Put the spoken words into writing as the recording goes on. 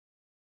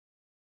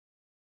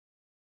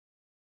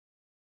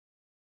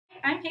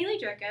I'm Haley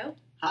Jurko.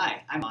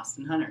 Hi, I'm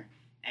Austin Hunter,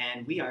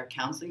 and we are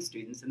counseling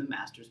students in the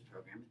master's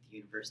program at the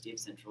University of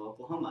Central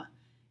Oklahoma.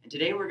 And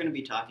today we're going to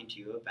be talking to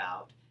you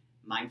about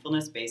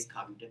mindfulness-based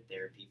cognitive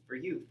therapy for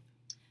youth.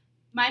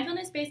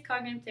 Mindfulness-based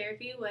cognitive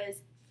therapy was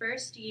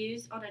first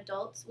used on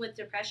adults with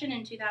depression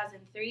in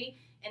 2003,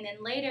 and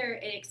then later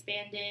it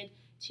expanded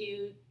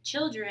to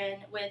children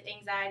with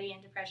anxiety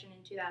and depression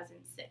in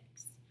 2006.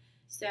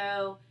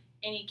 So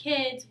any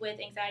kids with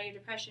anxiety or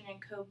depression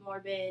and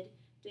comorbid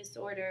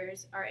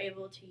disorders are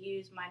able to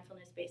use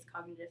mindfulness-based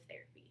cognitive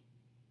therapy.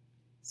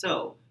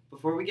 So,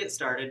 before we get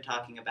started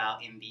talking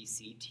about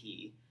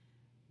MBCT,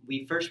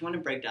 we first want to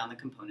break down the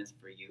components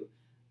for you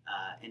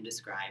and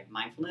describe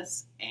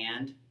mindfulness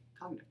and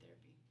cognitive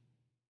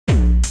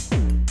therapy.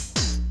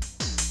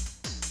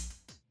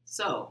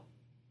 So,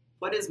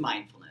 what is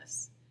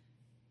mindfulness?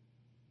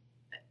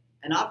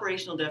 An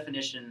operational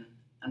definition,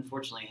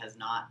 unfortunately, has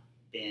not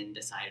been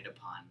decided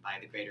upon by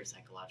the greater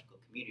psychological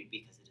community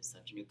because it is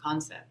such a new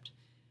concept.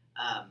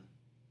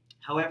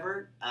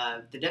 However,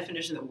 the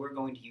definition that we're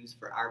going to use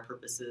for our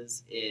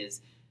purposes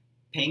is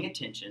paying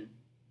attention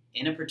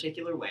in a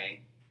particular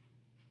way,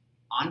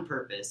 on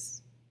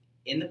purpose,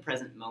 in the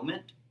present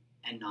moment,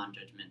 and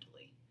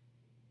non-judgmentally.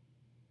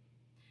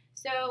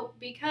 So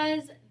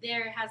because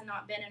there has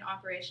not been an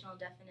operational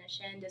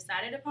definition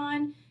decided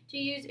upon to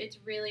use, it's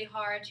really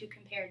hard to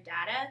compare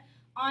data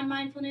on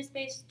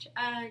mindfulness-based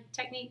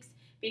techniques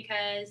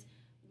because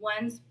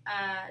one's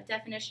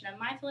definition of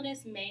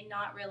mindfulness may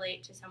not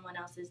relate to someone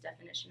else's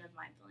definition of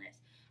mindfulness.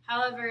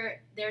 However,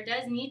 there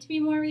does need to be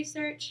more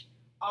research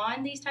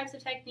on these types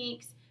of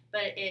techniques,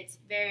 but it's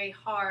very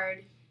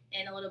hard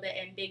and a little bit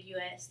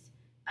ambiguous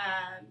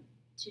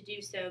to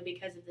do so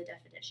because of the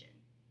definition.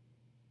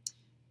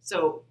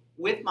 So,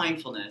 with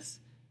mindfulness,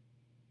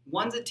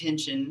 one's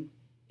attention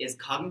is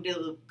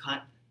cognitively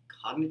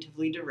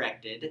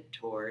directed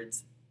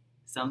towards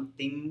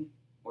something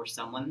or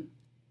someone,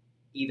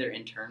 either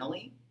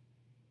internally,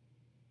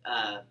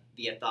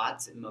 via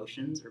thoughts,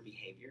 emotions, or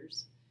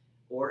behaviors,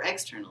 or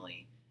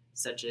externally,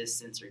 such as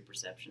sensory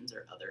perceptions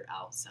or other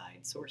outside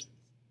sources.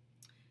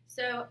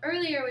 So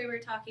earlier we were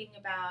talking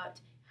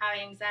about how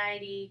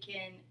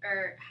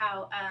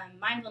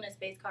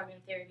mindfulness-based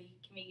cognitive therapy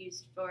can be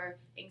used for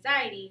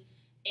anxiety,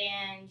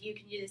 and you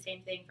can do the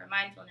same thing for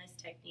mindfulness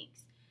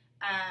techniques.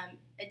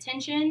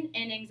 Attention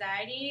and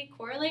anxiety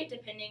correlate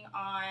depending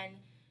on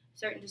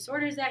certain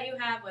disorders that you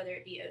have, whether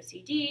it be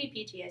OCD,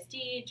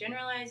 PTSD,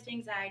 generalized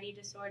anxiety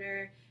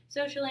disorder,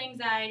 social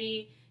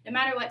anxiety. No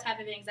matter what type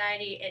of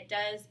anxiety, it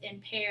does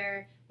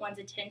impair one's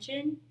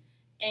attention,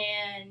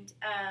 and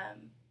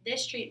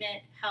this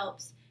treatment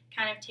helps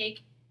kind of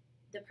take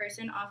the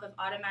person off of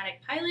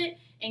automatic pilot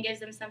and gives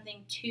them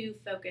something to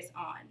focus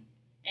on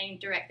and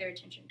direct their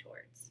attention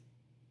towards.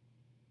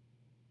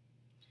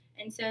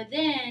 And so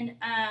then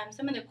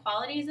some of the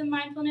qualities of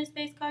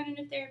mindfulness-based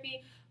cognitive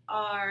therapy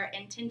are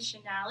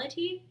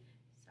intentionality,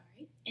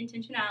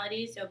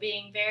 so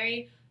being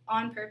very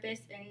on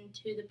purpose and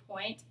to the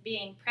point,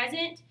 being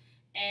present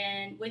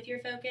and with your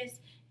focus,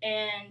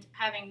 and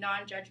having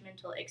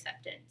non-judgmental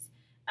acceptance.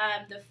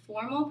 The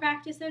formal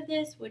practice of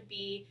this would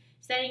be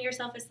setting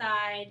yourself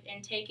aside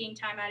and taking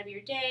time out of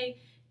your day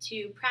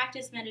to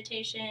practice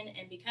meditation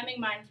and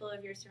becoming mindful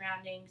of your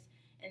surroundings.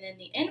 And then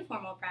the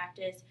informal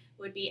practice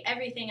would be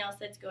everything else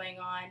that's going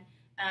on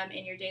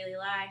in your daily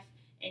life,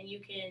 and you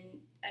can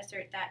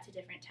assert that to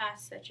different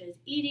tasks such as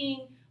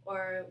eating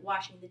or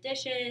washing the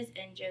dishes,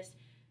 and just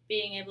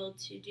being able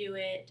to do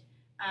it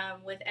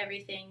with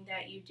everything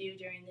that you do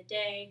during the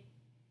day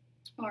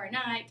or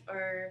night,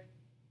 or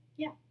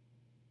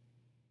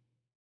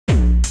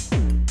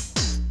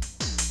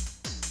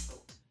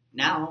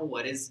Now,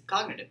 what is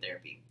cognitive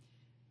therapy?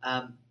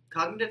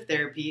 Cognitive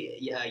therapy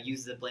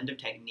uses a blend of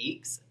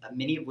techniques,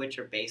 many of which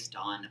are based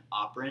on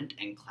operant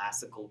and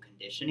classical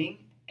conditioning,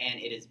 and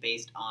it is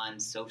based on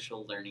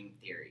social learning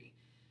theory.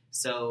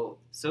 So,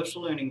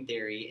 social learning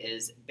theory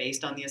is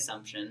based on the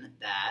assumption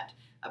that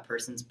a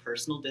person's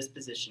personal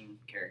disposition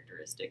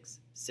characteristics,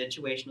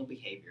 situational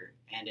behavior,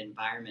 and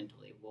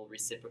environmentally will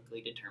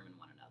reciprocally determine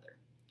one another.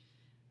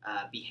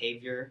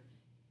 Behavior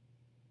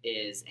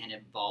is an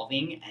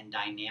evolving and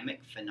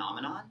dynamic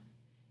phenomenon,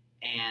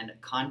 and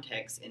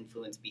context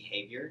influences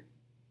behavior,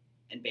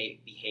 and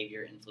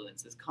behavior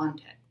influences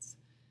context.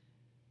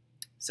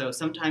 So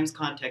sometimes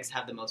contexts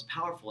have the most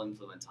powerful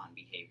influence on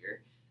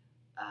behavior,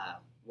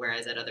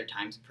 whereas at other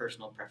times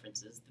personal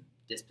preferences,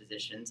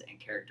 dispositions, and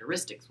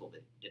characteristics will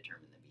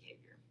determine the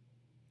behavior.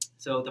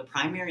 So the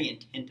primary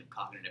intent of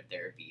cognitive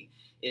therapy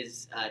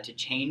is to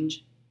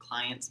change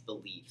clients'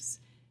 beliefs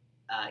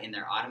in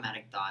their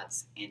automatic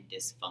thoughts and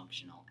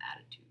dysfunctional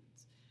attitudes.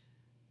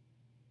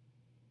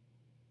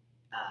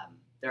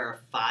 There are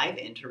 5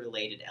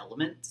 interrelated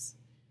elements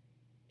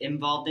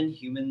involved in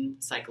human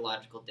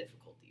psychological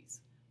difficulties,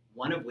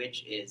 one of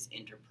which is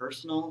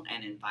interpersonal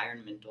and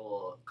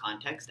environmental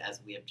context,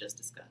 as we have just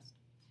discussed.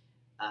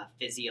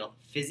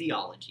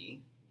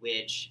 Physiology,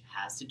 which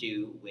has to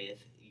do with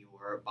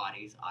your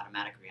body's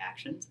automatic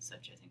reactions,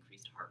 such as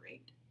increased heart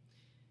rate.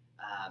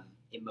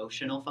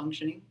 emotional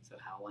functioning, so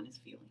how one is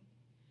feeling,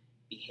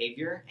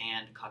 behavior,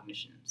 and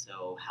cognition,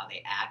 so how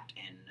they act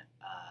and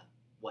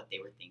what they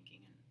were thinking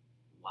and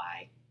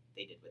why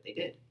they did what they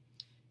did.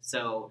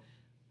 So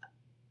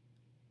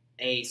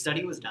a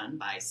study was done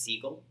by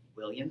Siegel,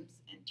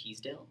 Williams, and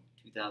Teasdale,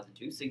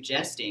 2002,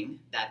 suggesting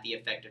that the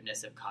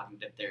effectiveness of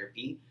cognitive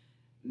therapy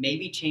may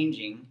be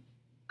changing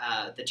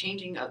the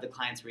changing of the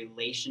client's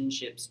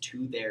relationships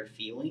to their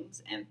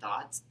feelings and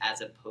thoughts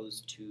as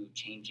opposed to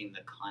changing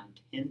the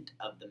content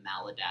of the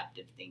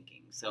maladaptive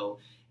thinking. So,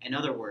 in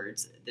other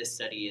words, this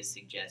study is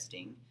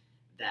suggesting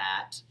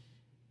that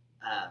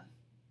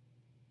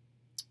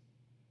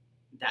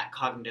that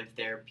cognitive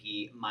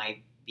therapy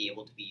might be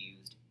able to be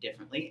used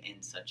differently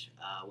in such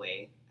a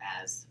way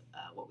as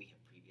what we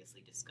have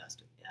previously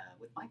discussed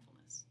with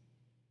mindfulness.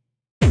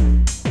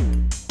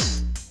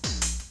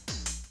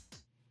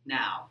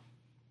 Now,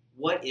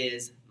 what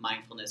is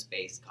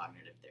mindfulness-based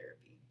cognitive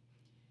therapy?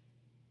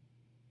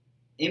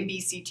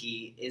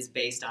 MBCT is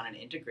based on an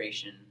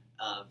integration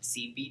of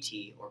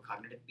CBT, or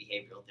cognitive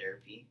behavioral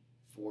therapy,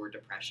 for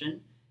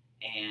depression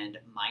and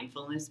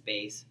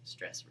mindfulness-based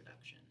stress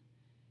reduction.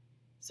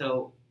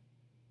 So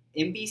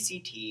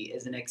MBCT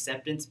is an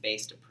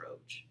acceptance-based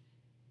approach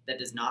that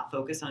does not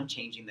focus on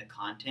changing the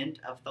content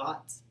of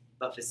thoughts,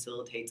 but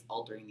facilitates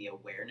altering the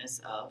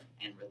awareness of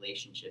and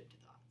relationship to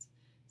thoughts.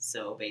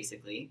 So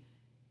basically,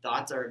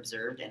 thoughts are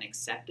observed and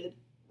accepted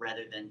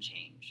rather than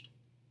changed.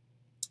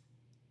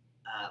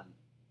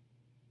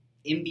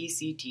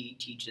 MBCT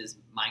teaches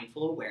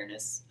mindful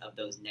awareness of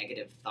those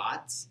negative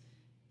thoughts,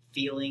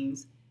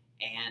 feelings,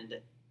 and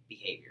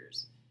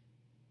behaviors,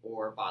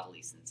 or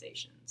bodily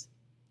sensations.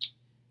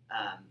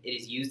 It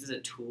is used as a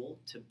tool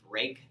to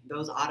break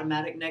those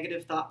automatic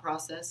negative thought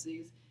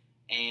processes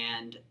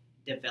and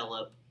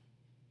develop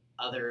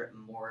other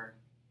more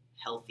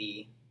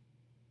healthy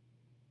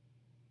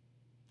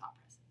thought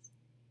processes.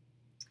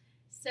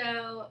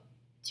 So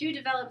to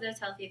develop those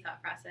healthy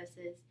thought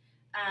processes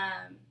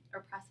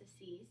or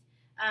processes,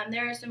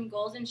 there are some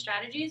goals and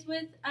strategies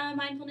with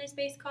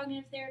mindfulness-based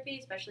cognitive therapy,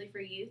 especially for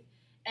youth.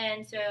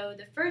 And so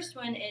the first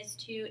one is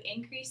to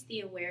increase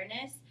the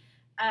awareness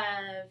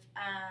of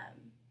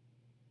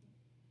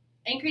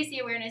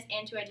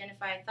and to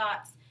identify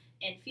thoughts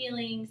and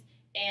feelings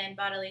and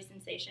bodily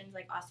sensations,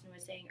 like Austin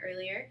was saying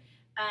earlier.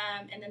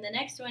 And then the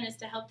next one is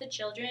to help the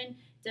children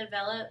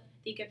develop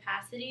the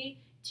capacity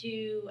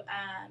to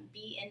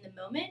be in the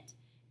moment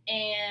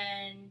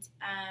and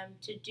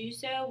to do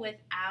so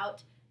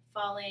without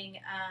falling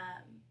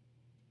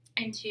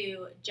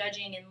into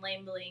judging and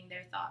labeling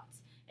their thoughts,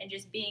 and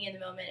just being in the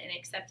moment and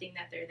accepting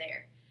that they're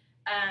there.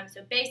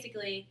 So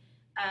basically,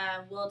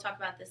 we'll talk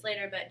about this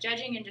later, but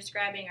judging and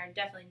describing are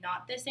definitely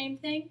not the same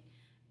thing.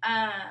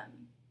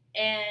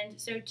 And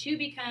so to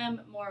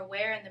become more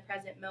aware in the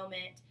present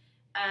moment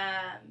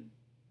and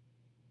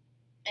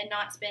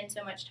not spend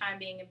so much time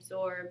being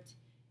absorbed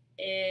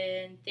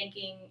in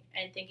thinking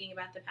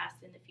about the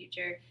past and the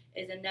future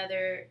is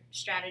another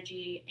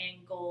strategy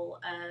and goal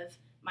of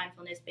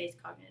mindfulness-based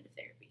cognitive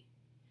therapy.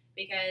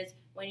 Because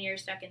when you're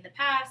stuck in the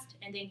past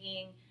and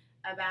thinking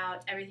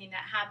about everything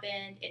that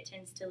happened, it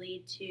tends to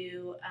lead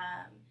to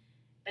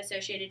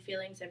associated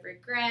feelings of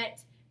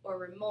regret or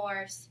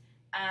remorse,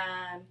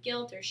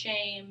 guilt or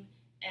shame,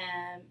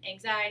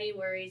 anxiety,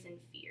 worries, and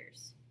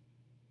fears.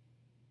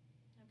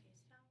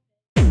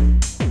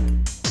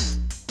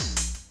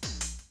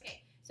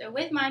 Okay, so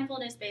with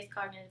mindfulness-based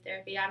cognitive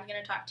therapy, I'm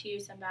going to talk to you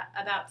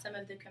about some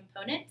of the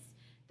components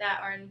that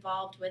are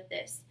involved with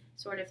this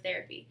sort of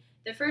therapy.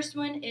 The first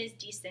one is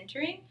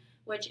decentering,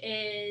 which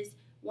is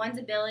one's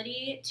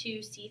ability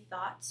to see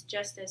thoughts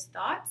just as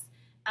thoughts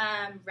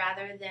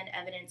rather than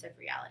evidence of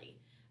reality.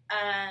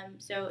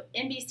 So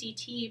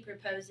MBCT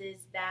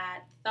proposes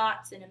that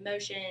thoughts and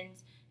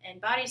emotions and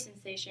body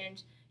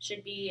sensations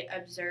should be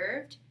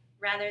observed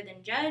rather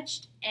than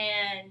judged,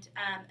 and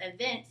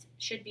events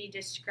should be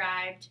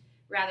described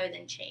rather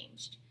than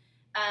changed.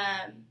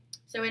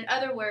 So in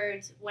other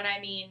words, when I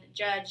mean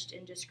judged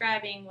and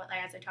describing,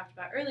 as I talked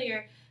about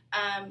earlier,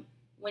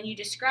 when you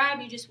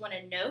describe, you just want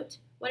to note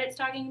what it's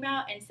talking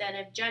about instead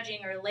of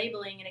judging or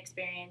labeling an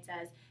experience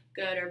as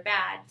good or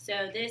bad.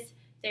 So this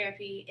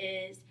therapy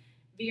is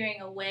veering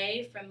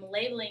away from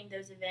labeling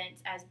those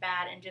events as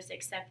bad and just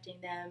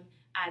accepting them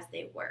as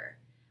they were.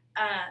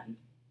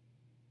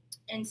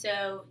 And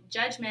so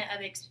judgment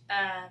of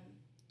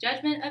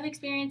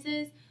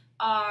experiences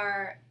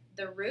are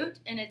the root,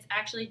 and it's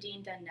actually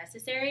deemed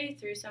unnecessary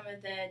through some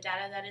of the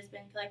data that has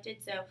been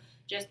collected. So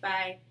just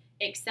by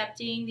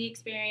accepting the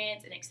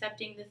experience and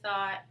accepting the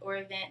thought or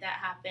event that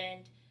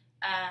happened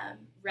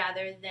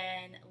rather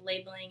than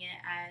labeling it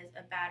as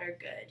a bad or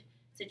good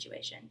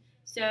situation.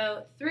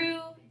 So through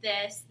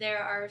this,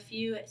 there are a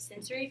few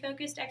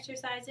sensory-focused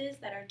exercises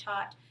that are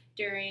taught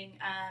during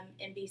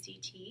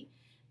MBCT,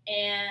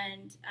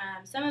 and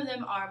some of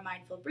them are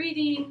mindful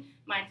breathing,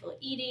 mindful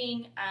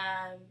eating,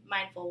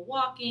 mindful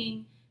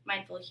walking,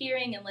 mindful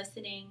hearing and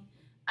listening.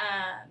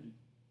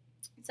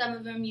 Some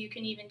of them you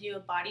can even do a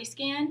body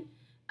scan,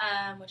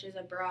 which is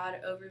a broad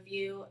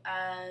overview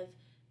of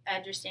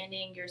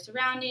understanding your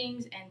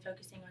surroundings and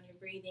focusing on your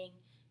breathing.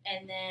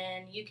 And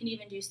then you can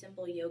even do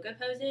simple yoga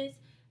poses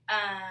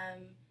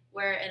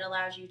where it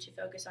allows you to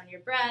focus on your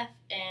breath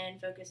and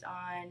focus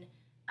on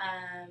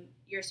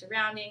your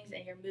surroundings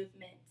and your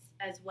movements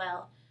as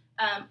well.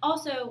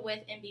 Also, with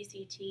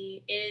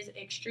MBCT, it is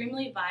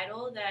extremely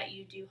vital that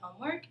you do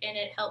homework, and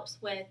it helps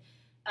with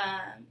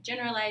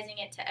generalizing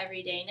it to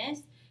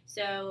everydayness.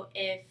 So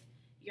if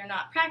you're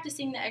not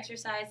practicing the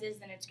exercises,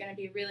 then it's going to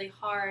be really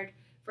hard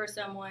for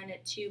someone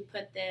to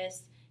put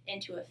this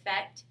into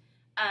effect.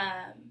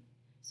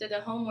 So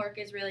the homework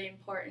is really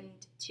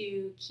important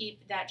to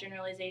keep that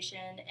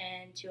generalization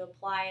and to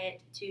apply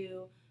it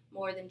to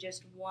more than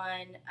just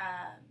one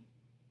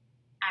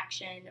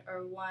action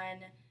or one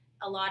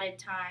allotted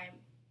time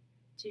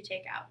to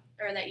take out,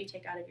 or that you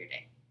take out of your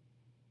day.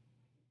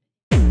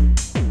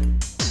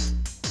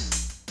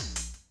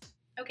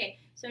 Okay,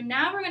 so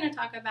now we're going to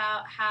talk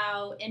about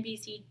how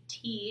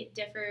MBCT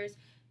differs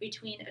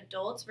between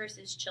adults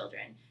versus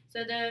children.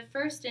 So the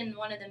first and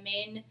one of the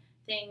main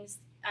things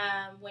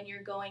when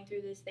you're going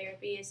through this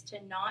therapy is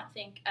to not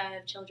think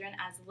of children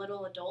as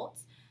little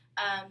adults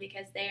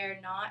because they are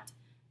not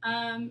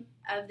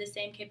of the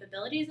same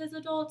capabilities as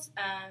adults,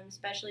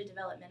 especially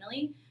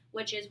developmentally,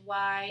 which is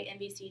why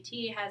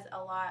MBCT has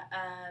a lot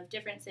of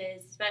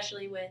differences,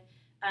 especially with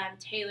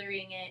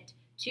tailoring it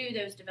to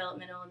those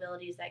developmental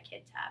abilities that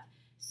kids have.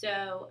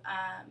 So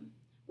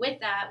with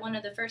that, one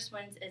of the first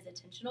ones is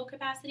attentional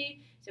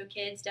capacity. So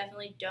kids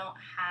definitely don't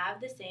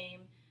have the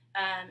same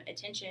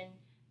attention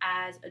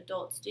as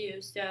adults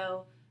do.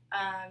 So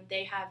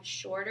they have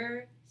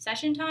shorter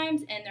session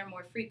times and they're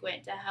more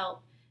frequent to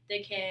help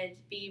the kids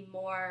be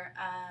more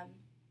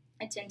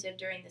attentive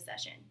during the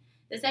session.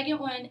 The second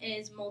one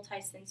is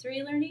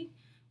multisensory learning,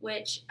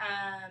 which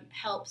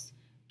helps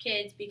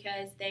kids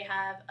because they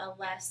have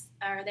less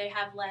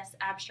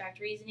abstract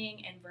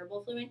reasoning and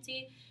verbal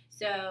fluency.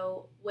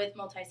 So with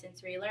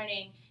multisensory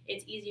learning,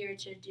 it's easier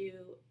to do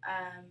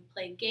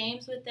play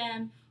games with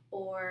them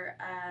or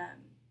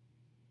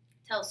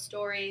tell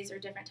stories or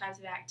different types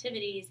of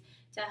activities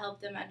to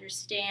help them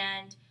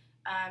understand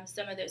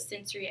some of those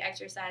sensory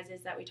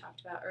exercises that we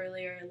talked about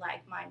earlier,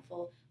 like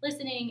mindful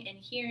listening and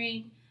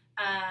hearing.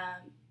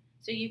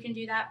 So you can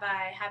do that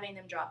by having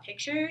them draw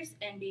pictures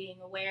and being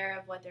aware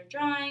of what they're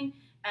drawing,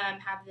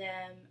 have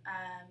them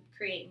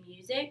create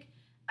music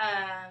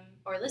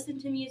or listen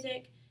to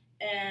music,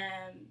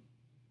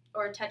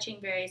 or touching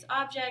various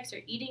objects or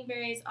eating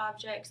various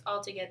objects,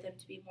 all to get them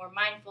to be more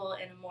mindful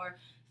in a more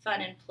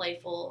fun and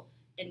playful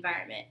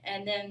environment.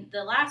 And then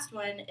the last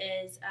one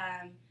is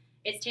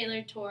it's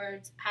tailored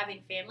towards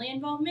having family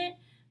involvement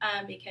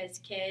because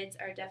kids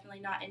are definitely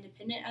not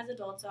independent as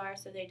adults are,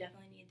 so they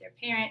definitely need their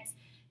parents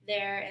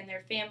there and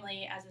their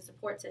family as a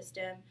support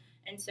system.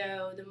 And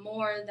so the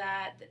more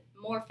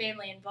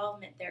family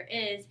involvement there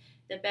is,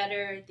 the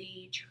better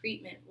the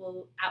treatment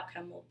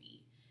outcome will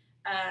be.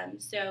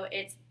 So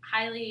it's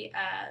highly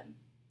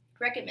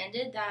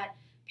recommended that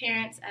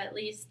parents at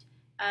least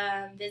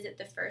visit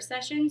the first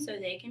session so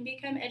they can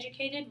become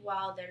educated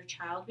while their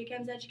child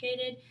becomes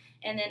educated.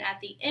 And then at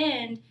the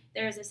end,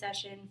 there's a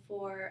session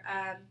for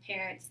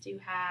parents to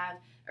have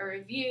a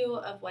review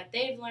of what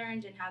they've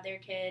learned and how their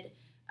kid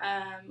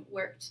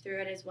worked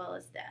through it as well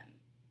as them.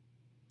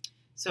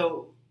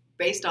 So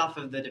based off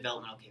of the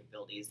developmental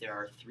capabilities, there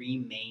are three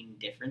main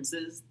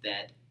differences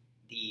that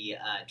the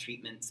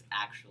treatments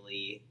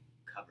actually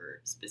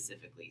cover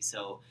specifically.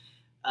 So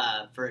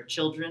for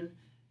children,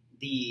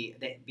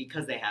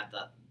 because they have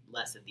the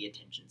less of the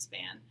attention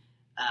span,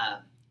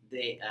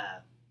 they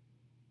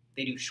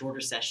do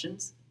shorter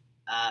sessions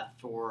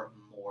for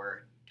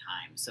more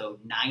time. So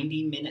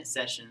 90-minute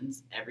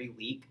sessions every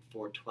week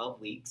for 12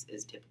 weeks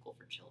is typical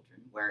for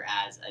children,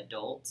 whereas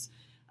adults,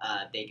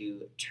 they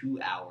do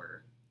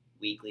 2-hour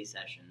weekly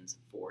sessions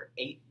for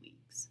 8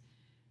 weeks.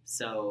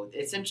 So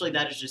essentially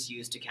that is just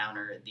used to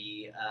counter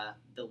the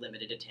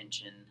limited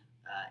attention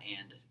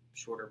and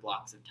shorter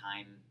blocks of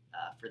time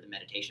for the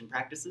meditation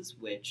practices,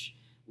 which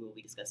we will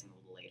be discussing a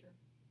little later.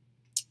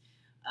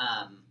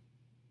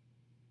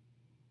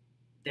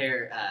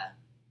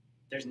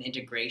 There's an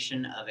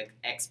integration of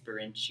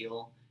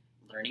experiential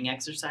learning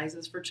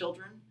exercises for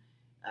children,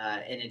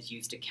 and it's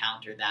used to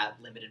counter that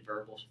limited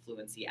verbal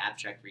fluency,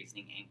 abstract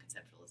reasoning, and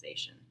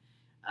conceptualization.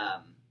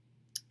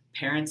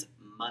 Parents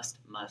must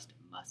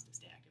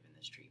stay active in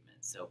this treatment.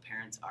 So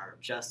parents are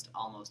just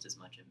almost as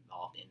much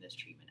involved in this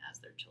treatment as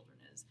their children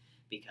is,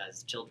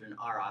 because children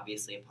are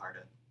obviously a part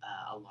of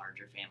a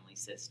larger family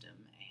system,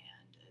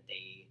 and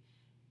they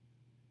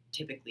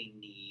typically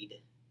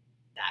need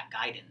that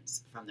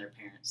guidance from their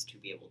parents to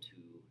be able to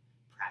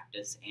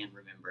practice and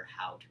remember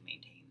how to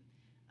maintain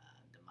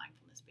the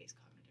mindfulness-based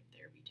cognitive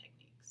therapy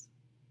techniques.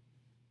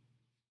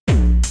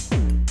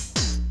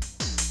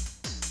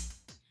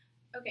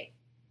 Okay,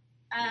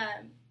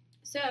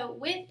 so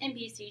with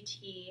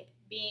MBCT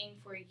being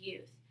for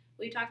youth,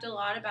 we talked a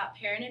lot about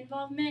parent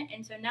involvement,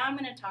 and so now I'm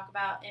going to talk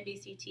about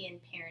MBCT and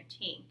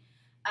parenting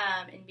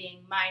and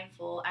being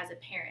mindful as a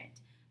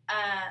parent.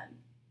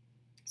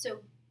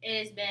 So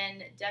it has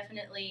been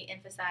definitely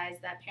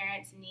emphasized that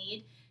parents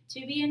need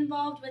to be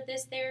involved with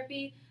this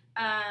therapy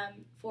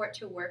for it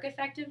to work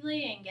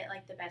effectively and get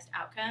like the best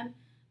outcome.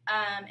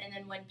 And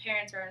then when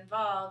parents are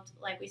involved,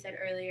 like we said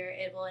earlier,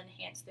 it will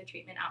enhance the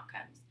treatment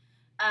outcomes.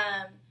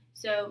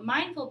 So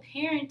mindful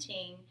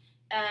parenting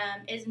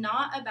is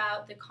not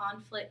about the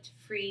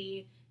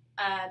conflict-free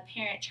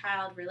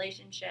parent-child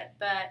relationship,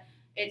 but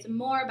it's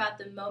more about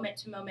the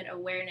moment-to-moment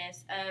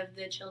awareness of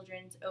the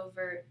children's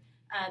overt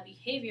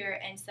behavior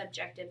and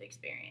subjective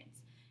experience.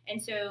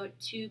 And so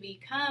to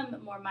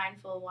become more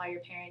mindful while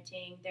you're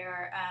parenting,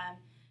 there are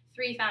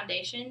 3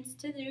 foundations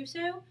to do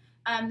so.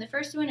 The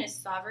first one is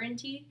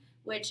sovereignty,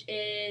 which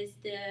is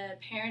the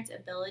parent's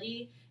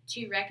ability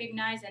to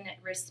recognize and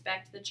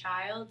respect the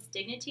child's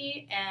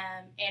dignity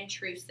and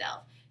true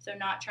self. So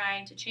not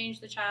trying to change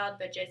the child,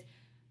 but just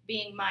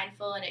being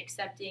mindful and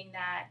accepting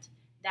that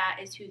that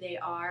is who they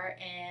are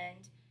and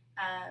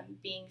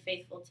being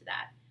faithful to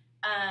that.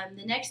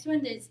 The next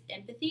one is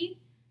empathy.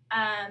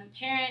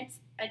 Parents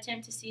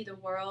attempt to see the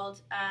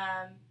world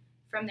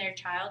from their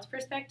child's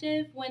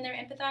perspective when they're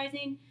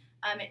empathizing.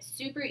 It's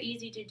super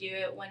easy to do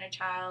it when a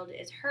child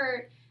is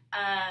hurt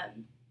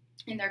and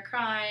they're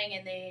crying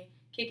and they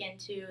kick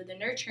into the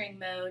nurturing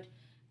mode,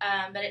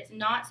 but it's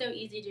not so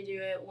easy to do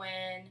it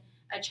when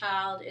a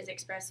child is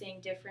expressing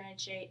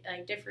different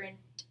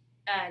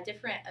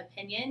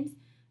opinions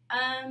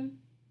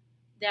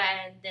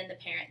than the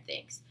parent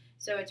thinks.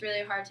 So it's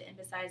really hard to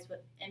emphasize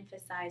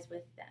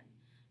with them.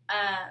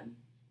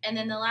 And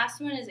then the last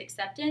one is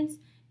acceptance.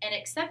 And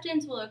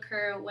acceptance will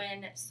occur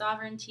when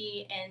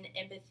sovereignty and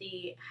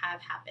empathy have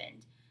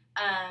happened.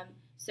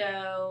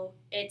 So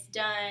it's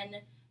done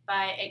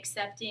by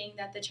accepting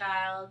that the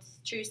child's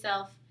true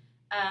self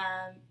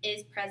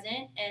is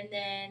present and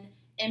then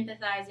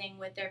empathizing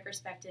with their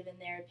perspective and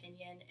their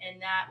opinion.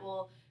 And that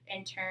will,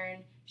 in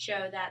turn,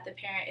 show that the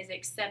parent is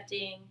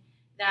accepting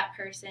that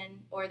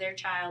person, or their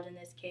child in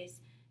this case,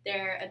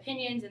 their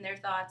opinions and their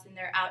thoughts and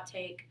their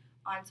outtake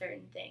on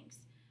certain things.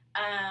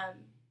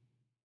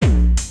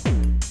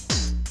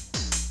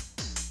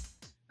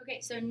 Okay,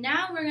 so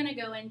now we're going to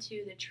go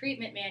into the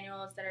treatment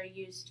manuals that are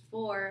used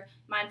for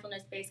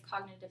mindfulness-based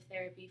cognitive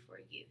therapy for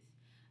youth.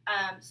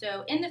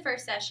 So in the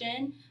first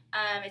session,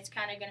 it's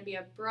kind of going to be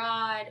a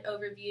broad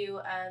overview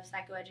of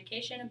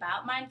psychoeducation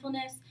about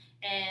mindfulness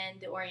and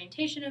the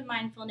orientation of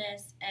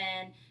mindfulness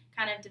and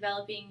kind of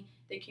developing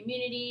the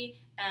community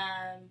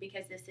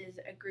because this is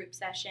a group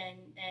session,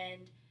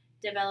 and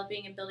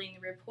developing and building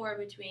the rapport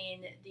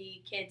between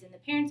the kids and the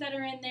parents that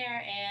are in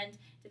there, and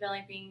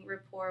developing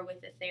rapport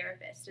with the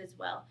therapist as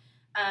well.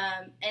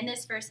 In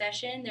this first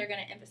session, they're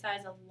going to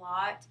emphasize a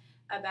lot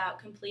about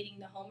completing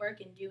the homework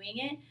and doing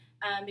it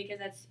because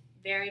that's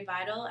very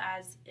vital,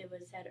 as it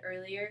was said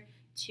earlier,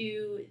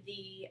 to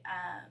the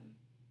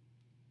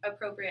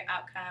appropriate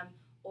outcome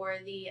or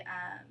the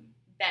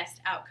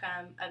best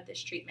outcome of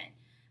this treatment.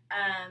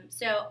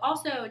 So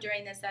also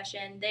during this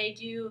session, they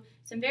do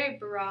some very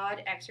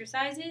broad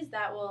exercises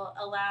that will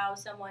allow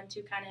someone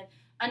to kind of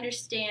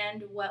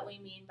understand what we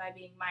mean by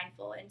being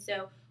mindful. And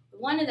so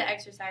one of the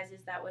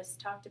exercises that was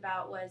talked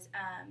about was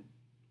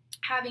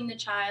having the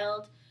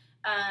child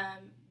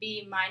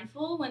be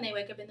mindful when they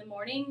wake up in the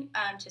morning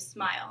to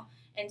smile.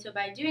 And so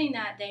by doing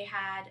that, they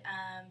had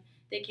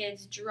the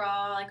kids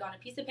draw, like on a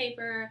piece of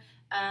paper,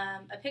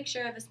 a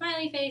picture of a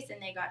smiley face, and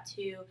they got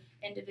to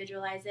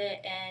individualize it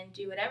and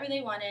do whatever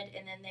they wanted,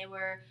 and then they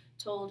were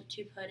told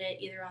to put it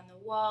either on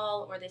the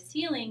wall or the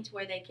ceiling to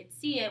where they could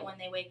see it when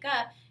they wake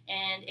up,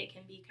 and it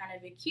can be kind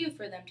of a cue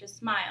for them to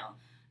smile.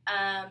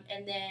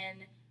 And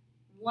then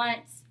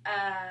once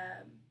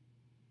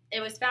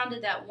it was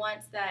founded that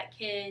once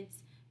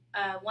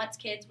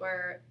kids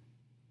were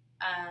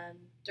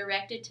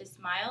directed to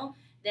smile,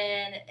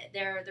 then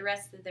the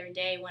rest of their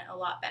day went a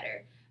lot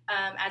better.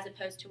 As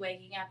opposed to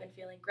waking up and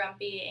feeling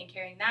grumpy and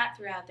carrying that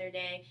throughout their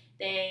day,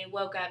 they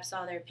woke up,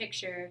 saw their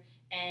picture,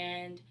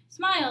 and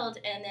smiled,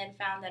 and then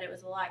found that it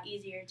was a lot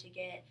easier to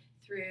get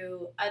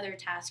through other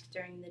tasks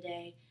during the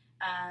day,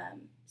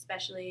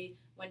 especially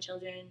when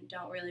children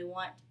don't really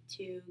want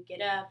to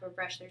get up or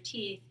brush their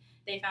teeth.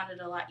 They found it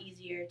a lot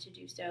easier to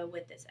do so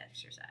with this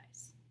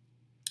exercise.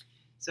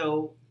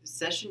 So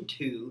session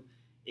 2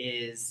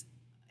 is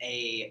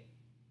a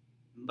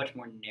much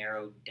more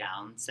narrowed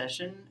down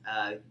session.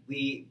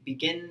 We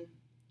begin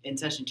in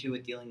session 2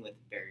 with dealing with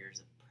barriers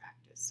of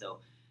practice. So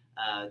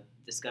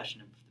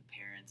discussion of the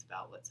parents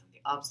about what some of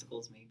the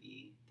obstacles may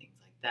be, things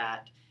like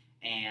that.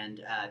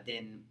 And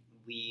then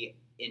we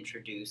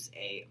introduce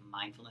a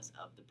mindfulness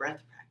of the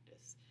breath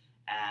practice,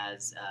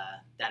 as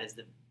that is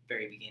the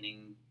very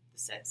beginning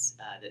that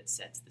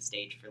sets the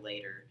stage for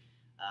later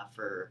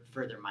for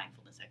further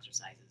mindfulness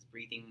exercises.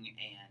 Breathing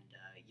and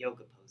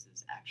yoga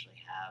poses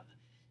actually have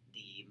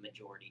the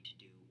majority to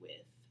do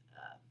with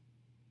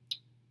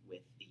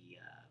the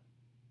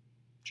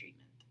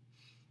treatment.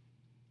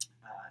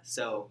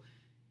 So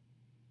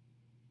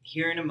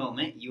here in a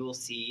moment, you will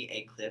see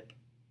a clip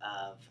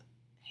of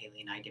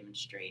Haley and I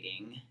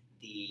demonstrating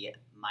the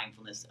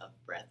mindfulness of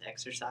breath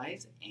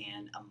exercise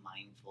and a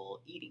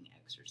mindful eating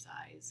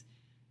exercise.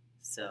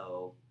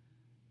 So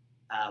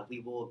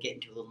we will get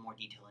into a little more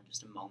detail in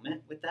just a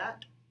moment with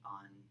that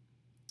on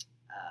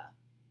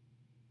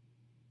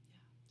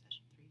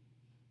session 3.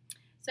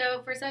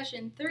 So for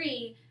session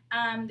 3,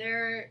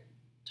 their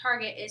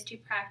target is to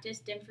practice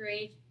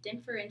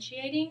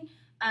differentiating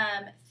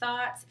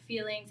thoughts,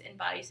 feelings, and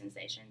body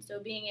sensations. So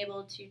being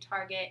able to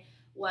target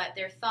what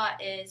their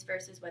thought is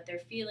versus what their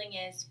feeling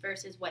is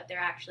versus what they're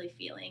actually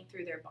feeling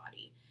through their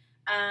body.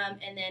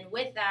 And then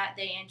with that,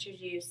 they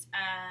introduce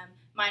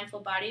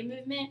mindful body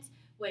movements,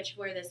 which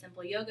were the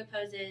simple yoga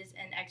poses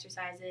and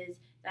exercises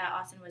that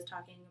Austin was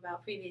talking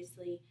about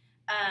previously.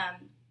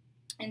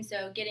 And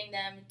so getting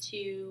them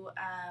to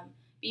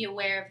be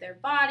aware of their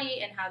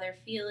body and how they're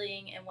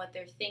feeling and what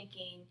they're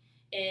thinking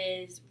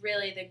is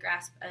really the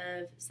grasp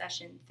of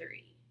session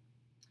 3.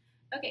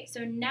 Okay,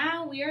 so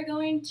now we are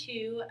going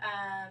to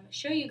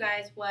show you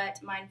guys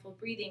what mindful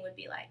breathing would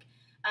be like.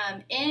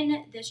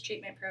 In this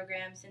treatment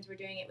program, since we're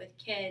doing it with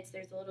kids,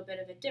 there's a little bit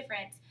of a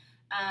difference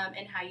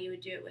in how you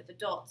would do it with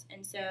adults.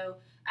 And so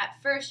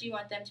at first you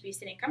want them to be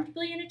sitting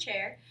comfortably in a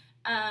chair,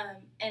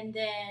 and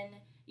then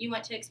you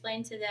want to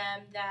explain to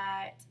them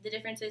that the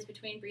differences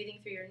between breathing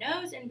through your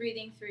nose and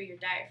breathing through your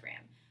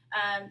diaphragm.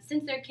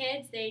 Since they're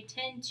kids, they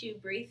tend to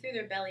breathe through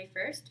their belly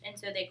first, and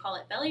so they call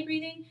it belly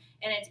breathing,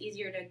 and it's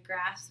easier to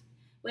grasp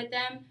with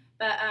them.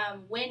 But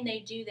when they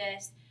do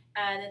this,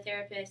 the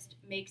therapist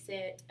makes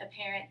it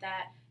apparent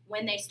that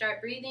when they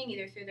start breathing,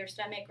 either through their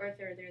stomach or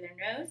through their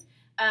nose,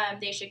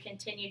 they should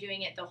continue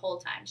doing it the whole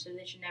time. So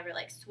they should never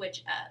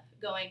switch up,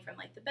 going from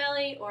the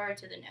belly or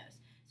to the nose.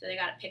 So they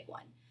got to pick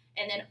one.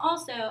 And then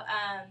also,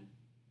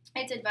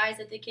 it's advised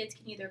that the kids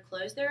can either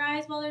close their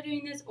eyes while they're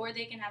doing this, or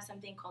they can have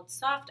something called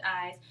soft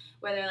eyes,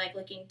 where they're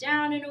looking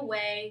down and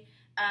away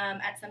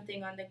at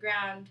something on the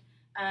ground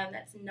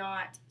that's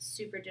not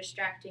super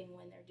distracting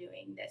when they're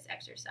doing this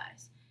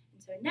exercise.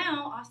 And so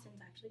now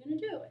Austin's actually going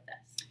to do it with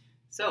us.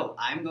 So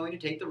I'm going to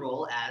take the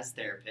role as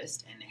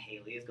therapist, and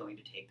Haley is going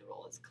to take the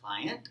role as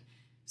client.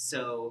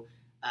 So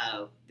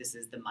this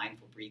is the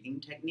mindful breathing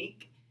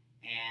technique,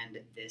 and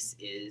this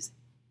is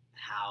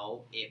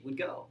how it would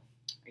go.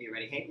 Are you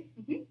ready, Haley?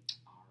 Mm-hmm.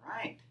 All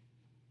right.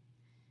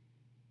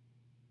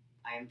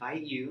 I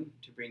invite you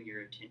to bring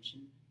your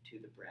attention to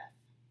the breath.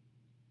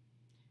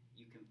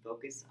 You can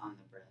focus on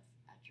the breath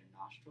at your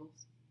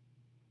nostrils,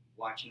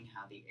 watching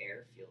how the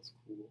air feels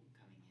cool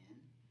coming in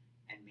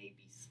and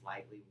maybe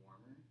slightly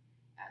warmer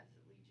as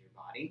it leaves your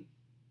body.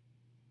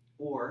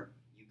 Or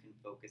you can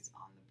focus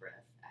on the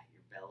breath at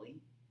your belly,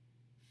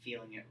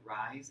 feeling it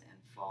rise and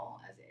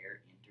fall as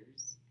air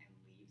enters and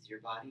leaves your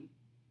body.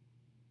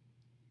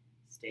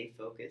 Stay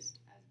focused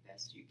as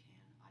best you can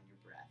on your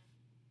breath.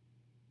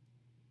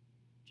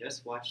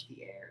 Just watch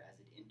the air as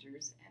it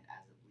enters and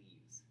as it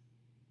leaves,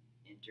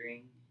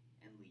 entering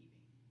and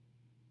leaving.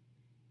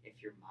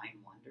 If your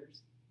mind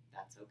wanders,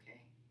 that's okay.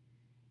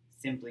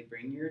 Simply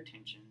bring your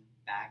attention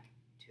back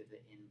to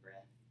the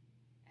in-breath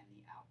and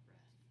the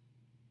out-breath.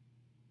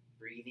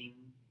 Breathing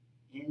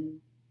in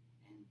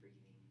and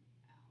breathing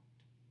out.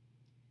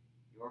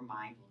 Your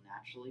mind will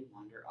naturally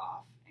wander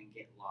off and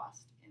get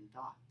lost in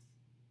thoughts.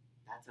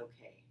 That's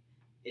okay.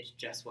 It's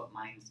just what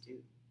minds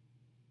do.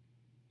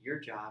 Your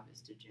job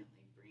is to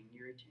gently bring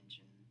your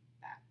attention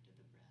back to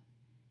the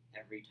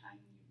breath every time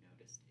you've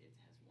noticed it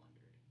has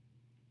wandered.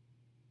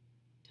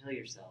 Tell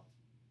yourself,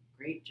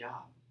 great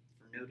job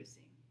for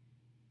noticing,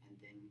 and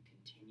then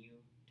continue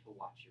to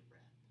watch your breath.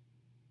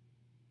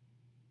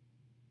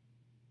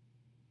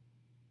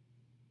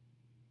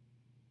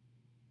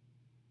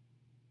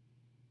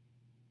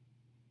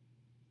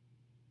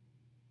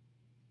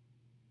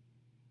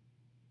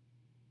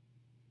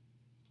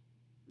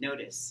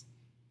 Notice,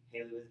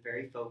 Haley was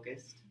very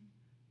focused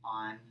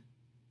on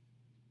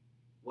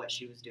what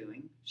she was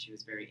doing. She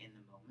was very in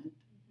the moment.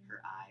 Mm-hmm.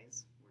 Her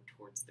eyes were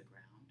towards the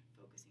ground,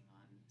 focusing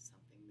on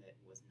something that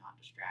was not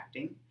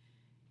distracting.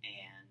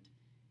 And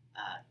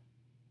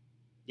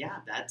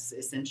that's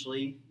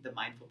essentially the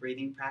mindful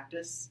breathing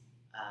practice.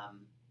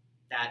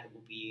 That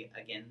will be,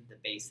 again, the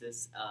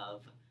basis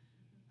of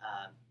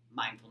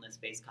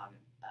mindfulness-based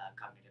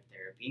cognitive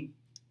therapy,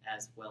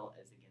 as well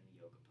as, again,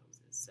 the yoga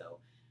poses. So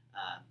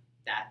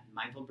that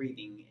mindful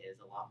breathing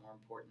is a lot more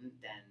important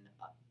than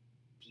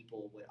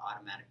people would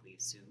automatically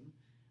assume,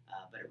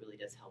 but it really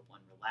does help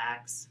one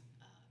relax,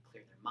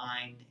 clear their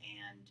mind,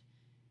 and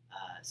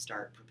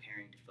start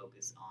preparing to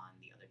focus on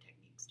the other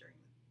techniques during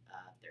the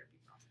therapy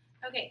process.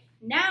 Okay,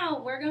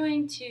 now we're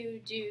going to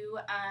do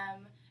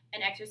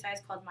an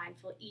exercise called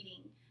mindful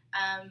eating.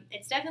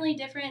 It's definitely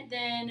different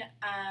than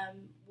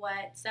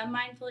what some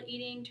mindful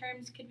eating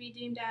terms could be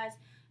deemed as,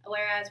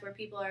 whereas where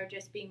people are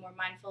just being more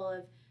mindful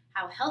of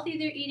how healthy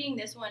they're eating,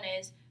 this one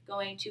is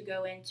going to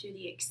go into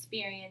the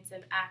experience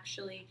of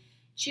actually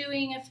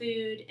chewing a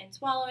food and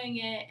swallowing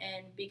it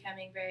and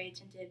becoming very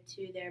attentive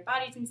to their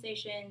body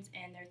sensations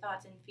and their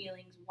thoughts and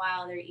feelings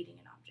while they're eating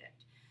an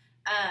object.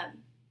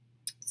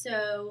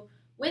 So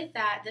With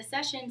that, the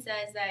session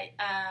says that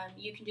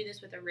you can do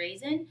this with a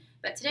raisin,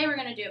 but today we're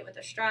going to do it with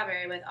a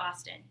strawberry with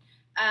Austin.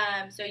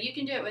 So you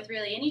can do it with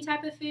really any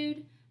type of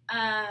food,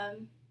 a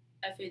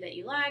food that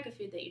you like, a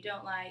food that you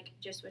don't like,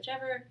 just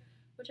whichever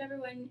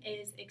one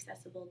is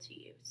accessible to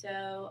you.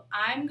 So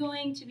I'm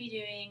going to be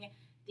doing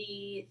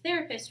the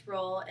therapist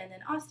role, and then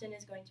Austin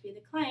is going to be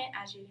the client,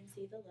 as you can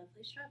see the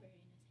lovely strawberry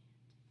in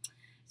his hand.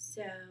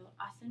 So,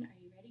 Austin, are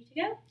you ready to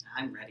go?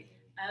 I'm ready.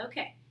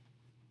 Okay.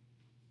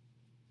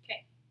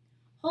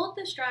 Hold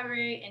the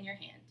strawberry in your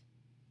hand.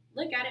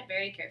 Look at it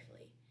very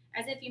carefully,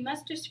 as if you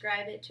must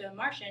describe it to a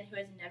Martian who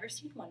has never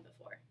seen one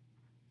before.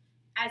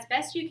 As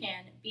best you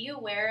can, be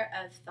aware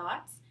of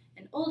thoughts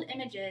and old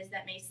images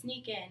that may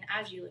sneak in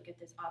as you look at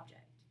this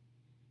object.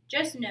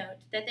 Just note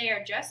that they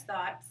are just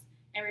thoughts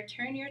and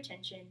return your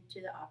attention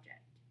to the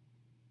object.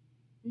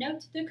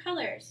 Note the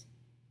colors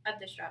of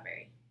the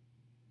strawberry.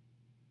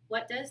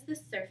 What does the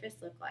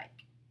surface look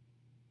like?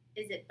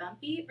 Is it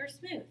bumpy or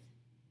smooth?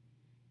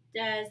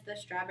 Does the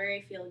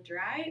strawberry feel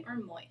dry or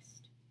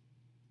moist?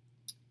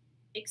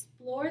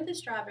 Explore the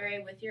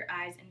strawberry with your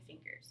eyes and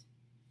fingers.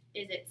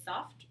 Is it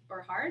soft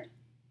or hard?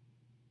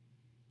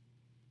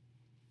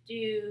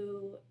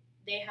 Do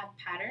they have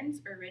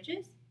patterns or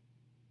ridges?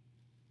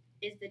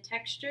 Is the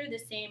texture the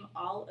same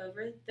all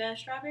over the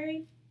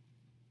strawberry?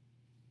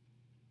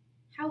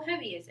 How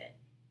heavy is it?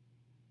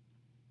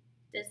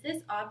 Does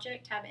this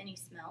object have any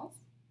smells?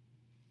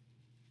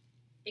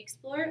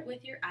 Explore it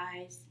with your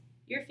eyes,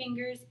 your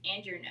fingers,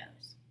 and your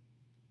nose.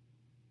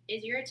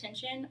 Is your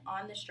attention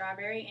on the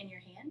strawberry in your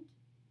hand?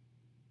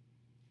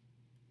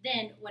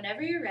 Then,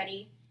 whenever you're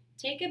ready,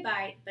 take a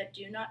bite but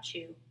do not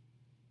chew.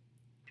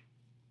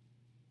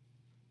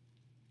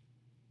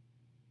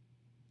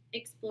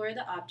 Explore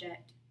the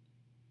object.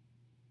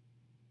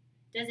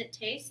 Does it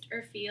taste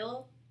or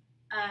feel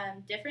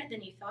different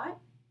than you thought?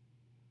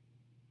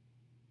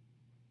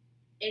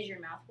 Is your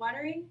mouth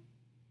watering?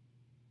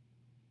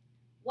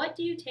 What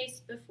do you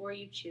taste before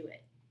you chew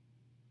it?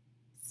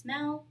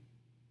 Smell?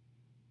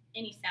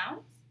 Any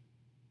sounds?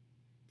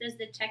 Does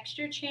the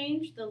texture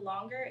change the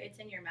longer it's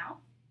in your mouth?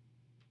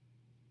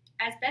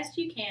 As best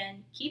you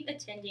can, keep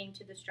attending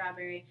to the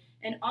strawberry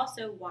and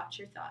also watch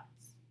your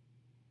thoughts.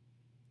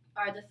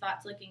 Are the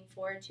thoughts looking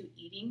forward to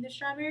eating the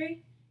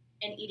strawberry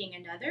and eating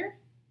another?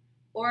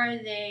 Or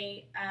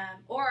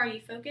are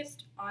you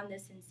focused on the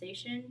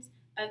sensations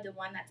of the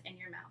one that's in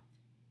your mouth?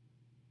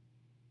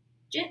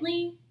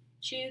 Gently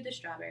chew the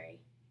strawberry.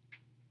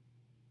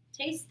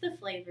 Taste the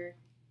flavor.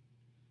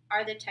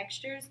 Are the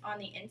textures on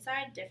the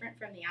inside different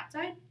from the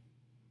outside?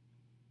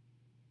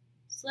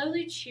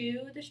 Slowly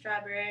chew the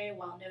strawberry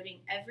while noting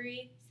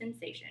every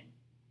sensation.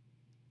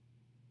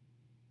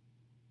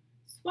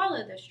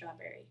 Swallow the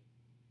strawberry.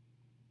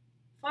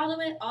 Follow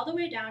it all the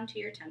way down to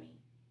your tummy.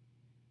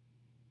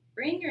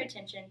 Bring your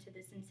attention to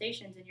the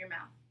sensations in your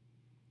mouth.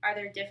 Are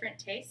there different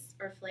tastes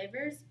or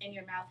flavors in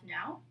your mouth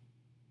now?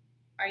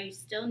 Are you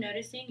still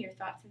noticing your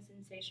thoughts and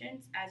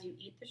sensations as you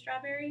eat the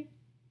strawberry?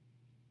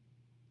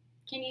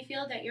 Can you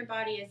feel that your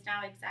body is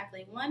now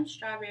exactly one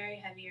strawberry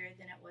heavier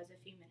than it was a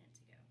few minutes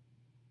ago?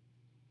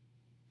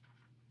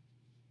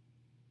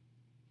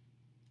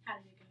 How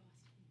did it go,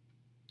 Austin?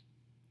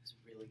 It's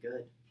really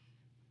good.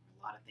 A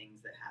lot of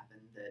things that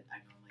happen that I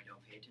normally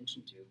don't pay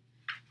attention to.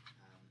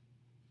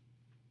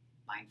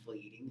 Mindful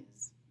eating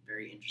is a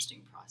very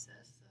interesting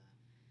process,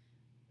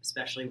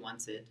 especially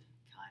once I took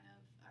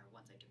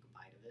a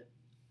bite of it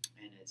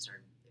and it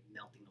started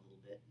melting a little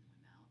bit in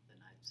my mouth,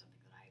 and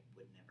something that I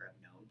would never have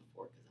known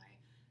before because I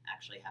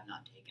actually have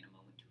not taken a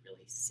moment to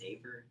really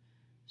savor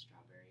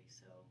strawberry.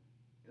 So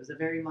it was a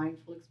very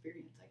mindful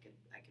experience. I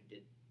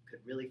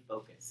could really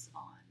focus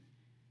on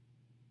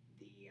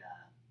the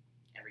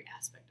every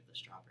aspect of the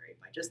strawberry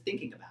by just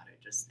thinking about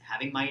it, just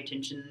having my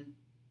attention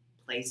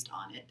placed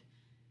on it.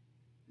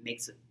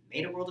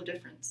 Made a world of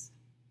difference.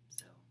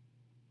 So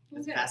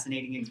it's a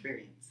fascinating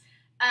experience.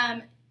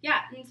 Yeah,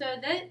 and so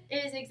that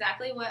is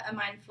exactly what a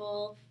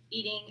mindful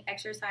eating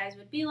exercise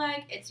would be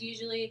like. It's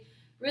usually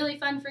really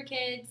fun for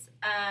kids,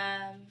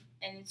 and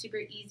it's super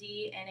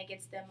easy, and it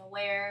gets them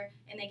aware,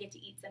 and they get to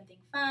eat something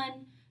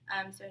fun.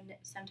 So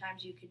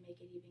sometimes you could make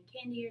it even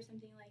candy or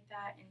something like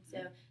that. And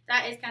so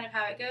that is kind of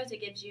how it goes.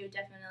 It gives you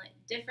definitely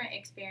different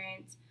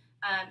experience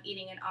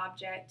eating an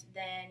object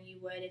than you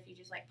would if you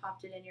just like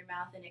popped it in your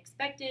mouth and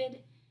expected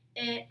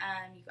it.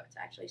 You got to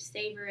actually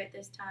savor it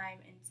this time,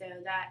 and so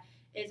that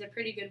is a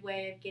pretty good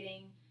way of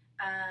getting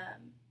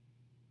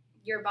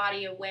your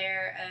body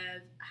aware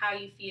of how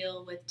you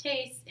feel with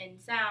tastes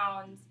and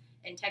sounds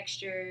and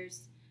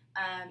textures,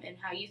 and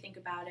how you think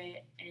about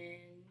it.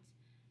 And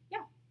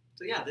yeah.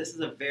 So yeah, this is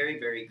a very,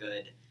 very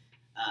good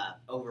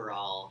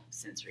overall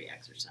sensory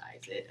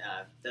exercise. It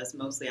does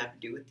mostly have to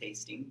do with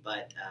tasting,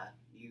 but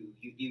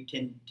you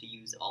tend to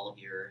use all of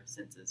your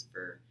senses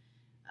for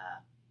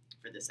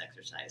this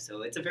exercise.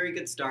 So it's a very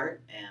good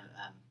start, and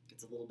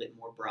it's a little bit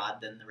more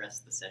broad than the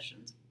rest of the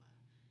sessions.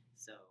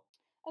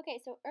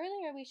 Okay, so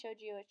earlier we showed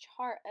you a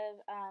chart of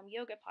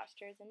yoga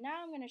postures, and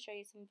now I'm going to show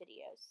you some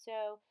videos.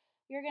 So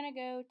you're going to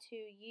go to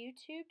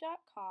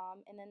youtube.com,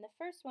 and then the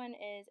first one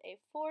is a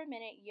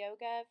 4-minute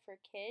yoga for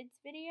kids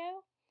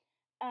video.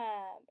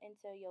 And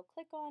so you'll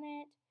click on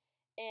it,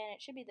 and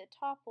it should be the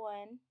top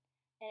one,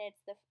 and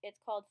it's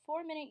called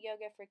 4-minute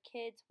yoga for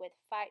kids with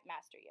Fight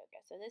Master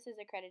Yoga. So this is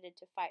accredited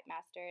to Fight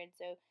Master, and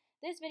so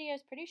this video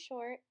is pretty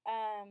short,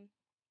 and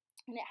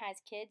it has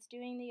kids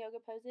doing the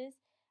yoga poses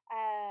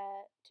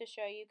to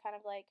show you kind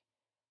of like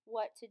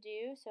what to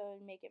do, so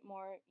make it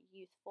more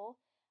youthful.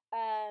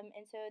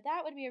 And so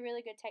that would be a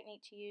really good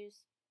technique to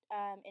use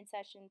in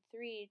session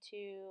 3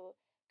 to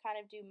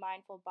kind of do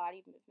mindful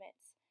body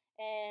movements.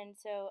 And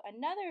so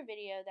another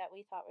video that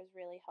we thought was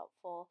really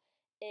helpful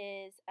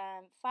is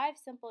 5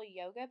 simple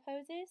yoga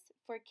poses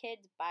for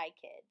kids by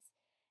kids.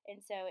 And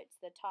so it's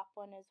the top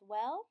one as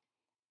well.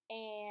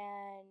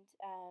 And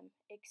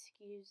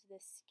excuse the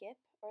skip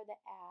or the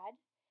ad.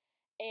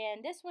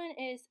 And this one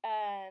is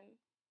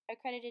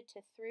accredited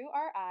to Through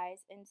Our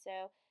Eyes. And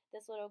so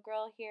this little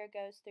girl here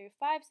goes through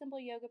 5 simple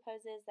yoga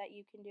poses that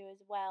you can do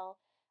as well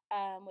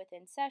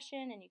within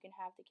session, and you can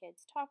have the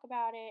kids talk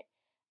about it.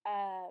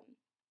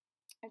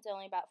 It's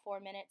only about 4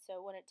 minutes, so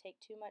it wouldn't take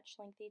too much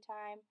lengthy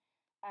time.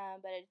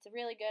 But it's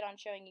really good on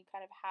showing you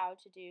kind of how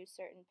to do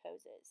certain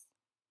poses.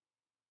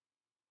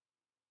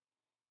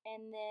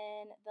 And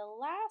then the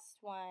last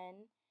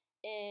one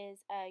is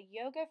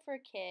Yoga for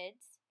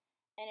Kids,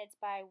 and it's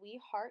by We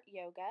Heart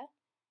Yoga,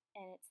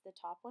 and it's the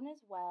top one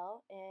as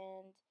well.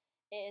 And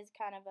it is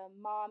kind of a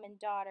mom and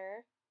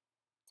daughter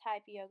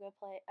type yoga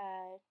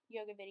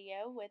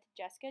video with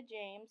Jessica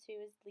James,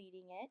 who is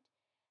leading it.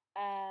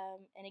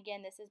 And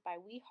again, this is by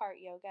We Heart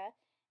Yoga,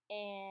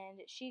 and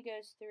she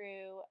goes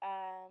through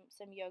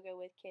some yoga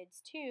with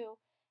kids too.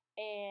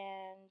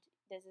 And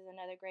this is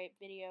another great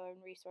video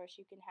and resource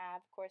you can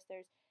have. Of course,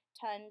 there's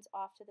tons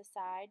off to the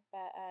side,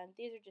 but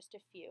these are just a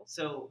few.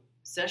 So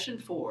session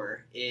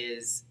 4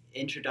 is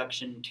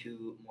introduction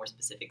to more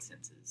specific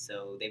senses.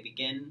 So they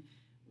begin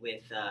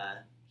with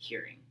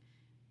hearing.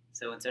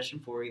 So in session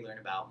 4, we learn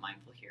about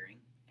mindful hearing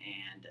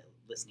and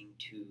listening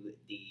to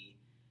the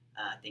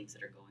things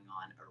that are going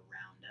on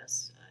around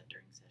us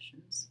during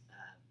sessions.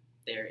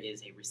 There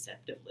is a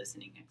receptive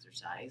listening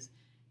exercise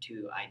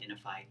to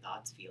identify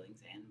thoughts,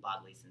 feelings, and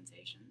bodily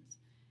sensations,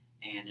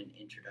 and an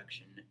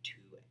introduction to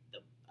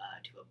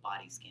a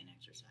body scan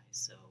exercise.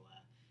 So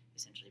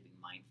essentially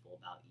being mindful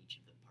about each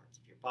of the parts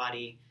of your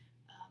body.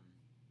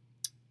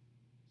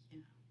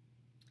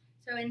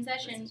 So in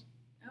session,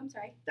 I'm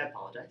sorry. I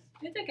apologize.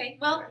 It's okay.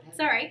 Well,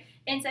 sorry.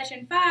 In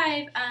session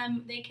 5,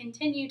 they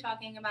continue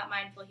talking about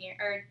mindful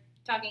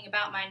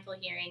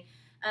hearing,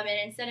 and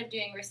instead of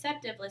doing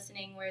receptive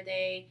listening, where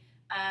they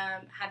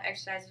have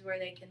exercises where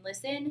they can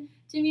listen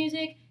to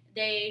music,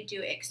 they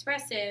do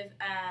expressive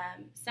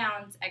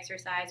sounds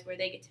exercise where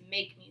they get to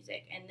make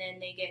music, and then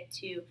they get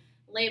to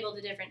label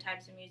the different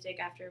types of music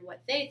after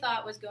what they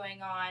thought was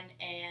going on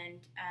and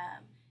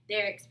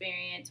their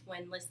experience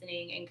when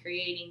listening and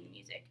creating the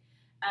music.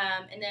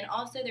 And then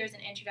also there's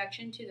an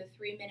introduction to the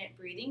 3-minute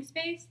breathing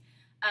space,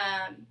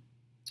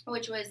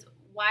 which was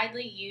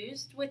widely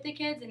used with the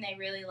kids, and they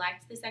really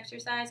liked this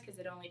exercise because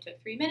it only took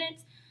 3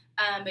 minutes,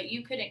 but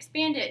you could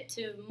expand it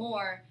to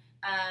more.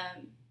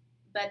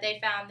 But they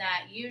found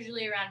that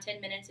usually around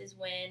 10 minutes is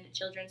when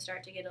children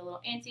start to get a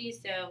little antsy,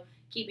 so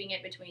keeping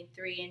it between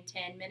 3 and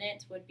 10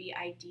 minutes would be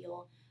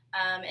ideal.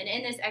 And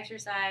in this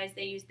exercise,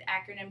 they use the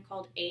acronym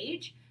called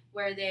AGE,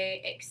 where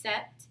they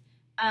accept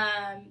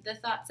the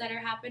thoughts that are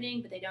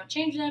happening, but they don't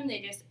change them. They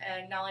just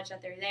acknowledge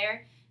that they're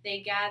there. They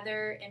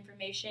gather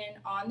information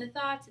on the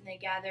thoughts, and they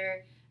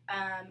gather,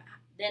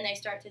 then they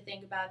start to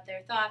think about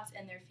their thoughts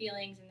and their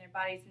feelings and their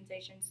body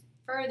sensations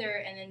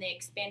further, and then they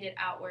expand it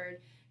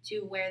outward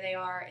to where they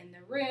are in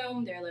the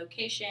room, their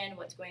location,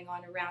 what's going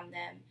on around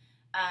them,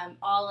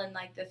 all in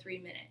like the 3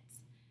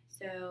 minutes.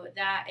 So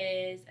that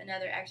is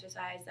another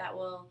exercise that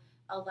will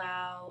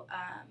allow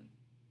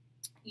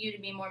you to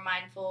be more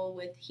mindful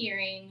with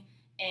hearing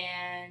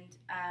and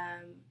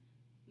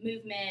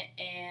movement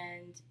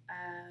and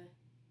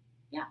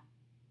yeah.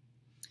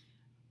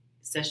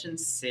 Session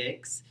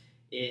 6,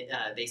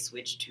 they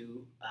switch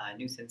to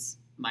new sense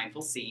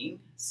mindful seeing.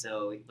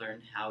 So we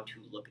learn how to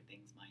look at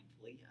things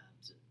mindfully,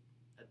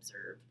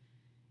 observe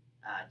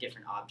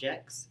different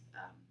objects.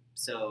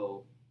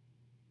 So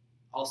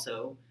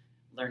also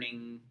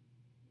learning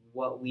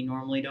what we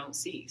normally don't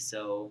see.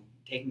 So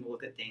taking a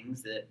look at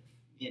things that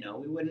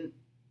we wouldn't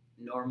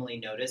normally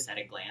notice at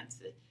a glance.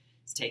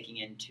 It's taking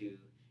into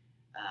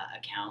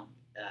account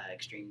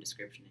extreme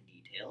description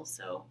and detail.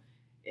 So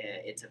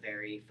it's a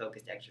very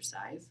focused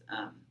exercise.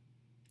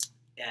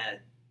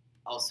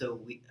 Also,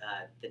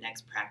 the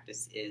next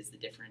practice is the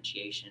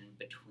differentiation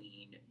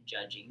between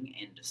judging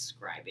and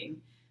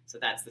describing. So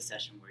that's the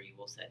session where you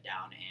will sit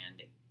down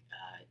and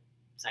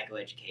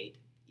psychoeducate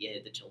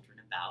the children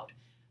about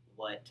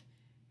what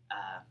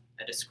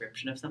a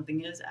description of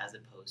something is as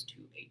opposed to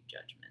a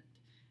judgment.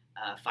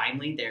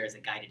 Finally, there is a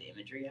guided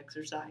imagery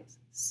exercise.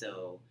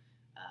 So,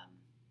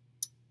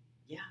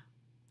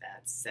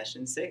 that's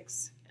session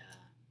 6.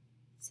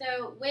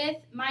 So with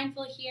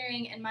mindful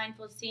hearing and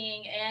mindful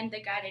seeing and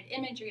the guided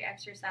imagery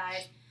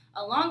exercise,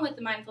 along with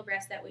the mindful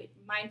breath that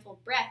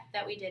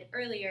we did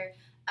earlier,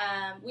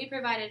 we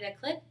provided a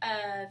clip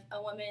of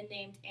a woman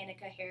named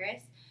Annika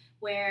Harris,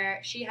 where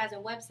she has a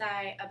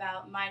website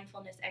about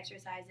mindfulness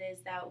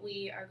exercises that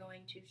we are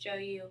going to show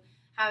you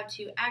how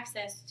to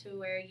access, to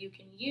where you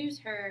can use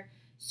her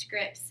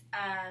scripts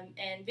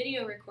and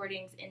video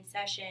recordings in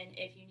session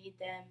if you need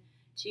them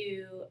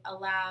to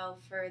allow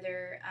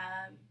further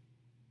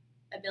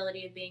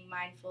ability of being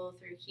mindful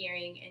through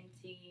hearing and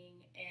seeing,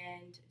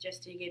 and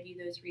just to give you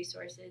those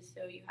resources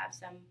so you have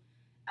some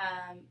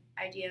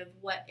idea of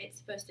what it's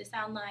supposed to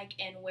sound like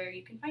and where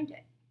you can find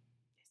it.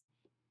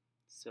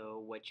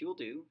 So what you'll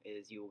do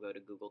is you will go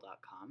to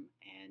google.com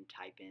and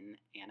type in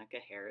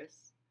Annika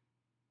Harris.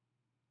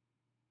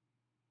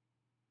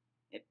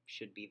 It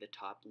should be the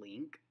top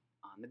link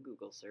on the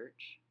Google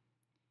search.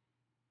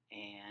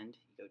 And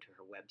you go to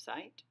her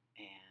website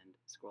and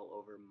scroll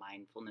over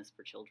Mindfulness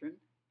for Children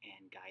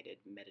and Guided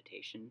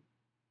Meditation.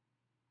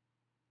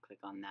 Click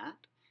on that,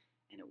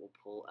 and it will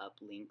pull up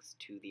links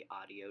to the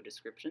audio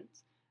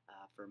descriptions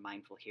for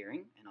mindful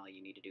hearing, and all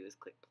you need to do is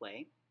click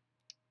play.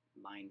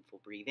 Mindful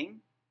breathing,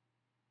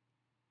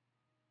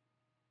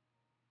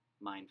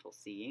 mindful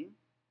seeing,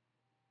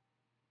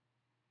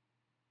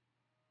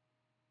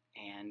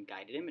 and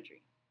guided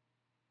imagery.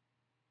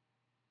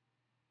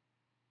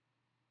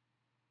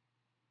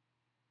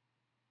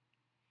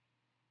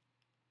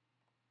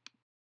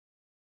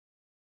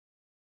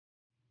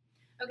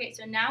 Okay,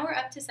 so now we're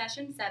up to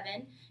session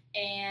 7,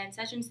 and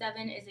session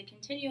 7 is a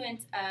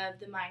continuance of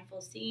the mindful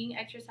seeing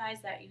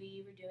exercise that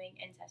we were doing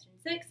in session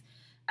 6,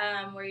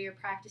 where you're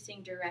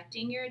practicing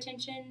directing your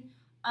attention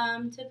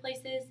to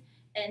places,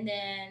 and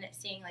then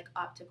seeing like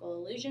optical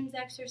illusions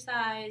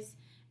exercise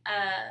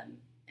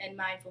and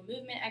mindful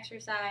movement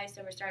exercise.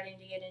 So we're starting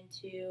to get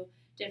into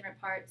different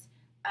parts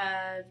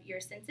of your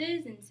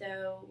senses, and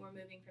so we're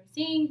moving from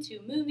seeing to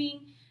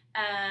moving.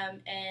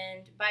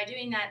 And by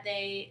doing that,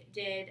 they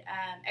did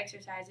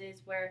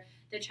exercises where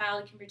the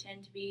child can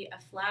pretend to be a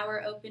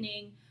flower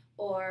opening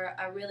or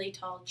a really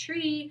tall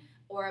tree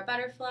or a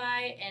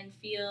butterfly, and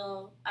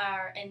feel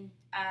and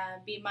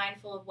be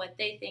mindful of what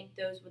they think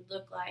those would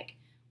look like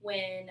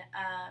when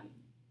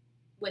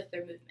with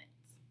their movements.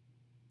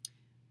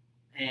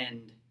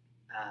 And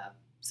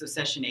so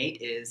session 8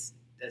 is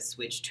a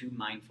switch to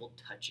mindful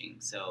touching.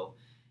 So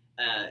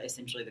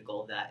essentially the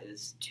goal of that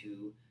is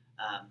to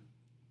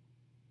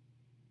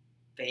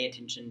pay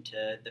attention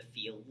to the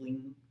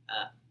feeling,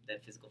 the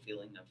physical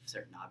feeling of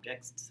certain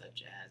objects,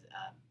 such as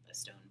a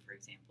stone, for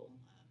example.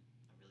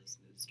 A really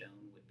smooth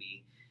stone would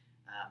be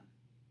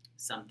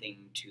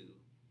something to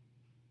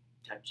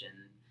touch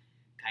and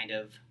kind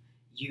of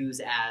use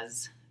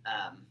as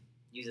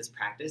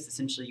practice.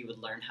 Essentially, you would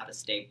learn how to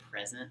stay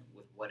present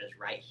with what is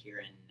right here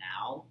and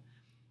now.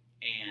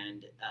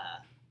 And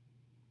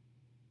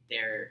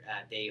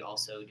they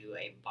also do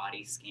a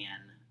body scan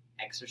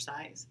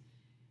exercise.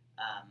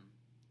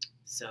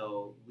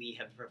 So we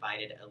have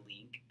provided a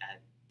link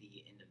at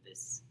the end of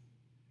this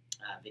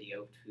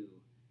video to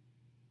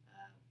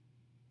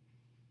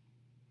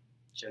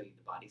show you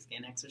the body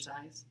scan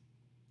exercise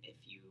if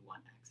you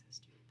want access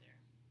to it there.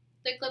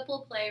 The clip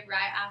will play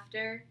right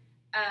after,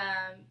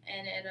 and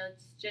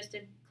it's just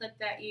a clip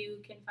that you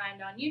can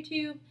find on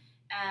YouTube,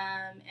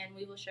 and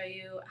we will show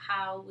you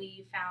how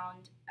we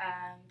found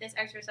this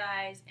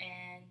exercise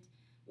and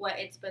what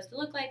it's supposed to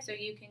look like, so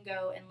you can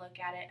go and look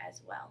at it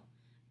as well.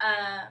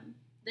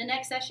 The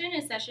next session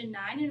is session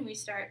 9, and we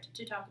start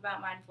to talk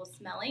about mindful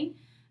smelling,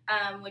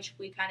 which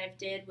we kind of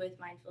did with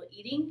mindful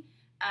eating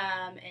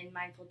and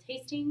mindful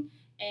tasting.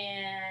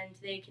 And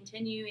they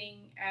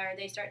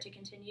start to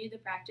continue the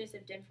practice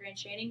of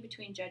differentiating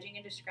between judging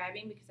and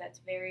describing, because that's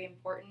very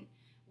important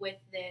with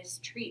this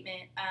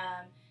treatment,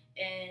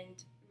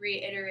 and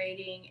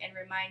reiterating and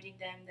reminding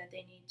them that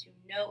they need to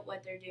note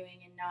what they're doing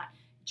and not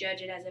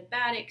judge it as a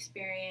bad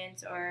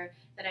experience, or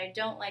that I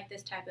don't like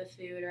this type of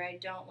food, or I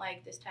don't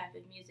like this type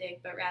of music,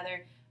 but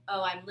rather,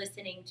 oh, I'm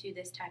listening to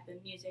this type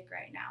of music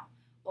right now,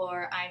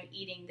 or I'm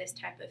eating this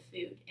type of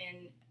food,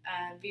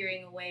 and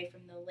veering away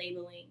from the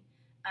labeling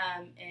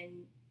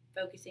and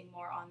focusing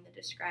more on the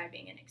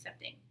describing and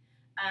accepting.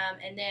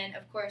 And then,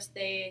 of course,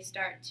 they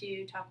start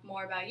to talk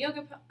more about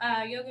yoga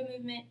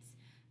movements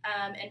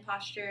and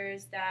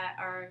postures that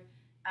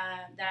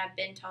have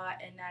been taught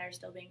and that are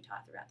still being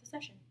taught throughout the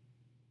session.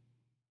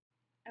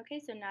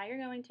 Okay, so now you're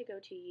going to go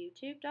to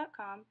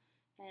youtube.com,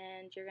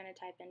 and you're going to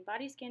type in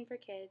body scan for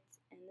kids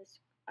in this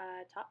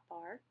top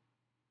bar.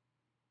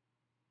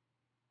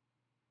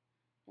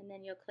 And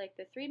then you'll click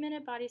the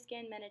 3-minute body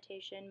scan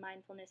meditation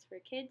mindfulness for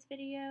kids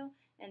video,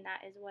 and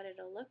that is what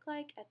it'll look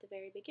like at the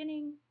very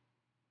beginning.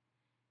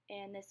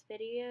 And this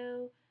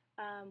video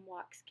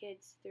walks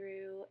kids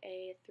through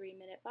a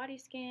 3-minute body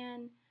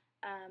scan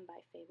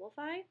by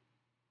Fablefy.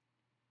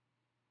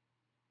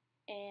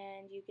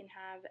 And you can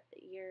have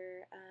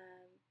your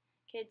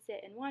kids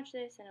sit and watch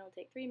this, and it'll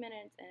take 3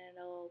 minutes, and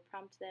it'll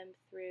prompt them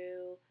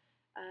through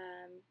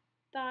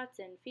thoughts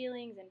and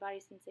feelings and body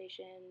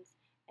sensations,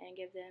 and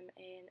give them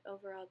an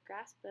overall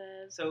grasp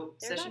of So,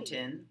 their session body.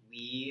 10,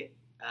 we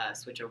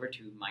switch over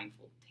to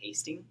mindful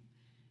tasting.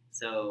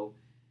 So,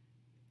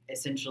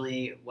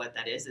 essentially, what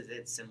that is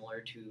it's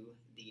similar to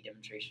the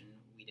demonstration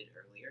we did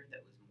earlier that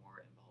was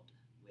more involved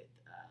with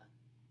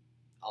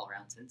all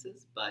around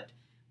senses, but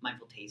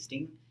mindful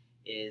tasting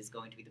is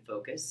going to be the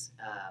focus.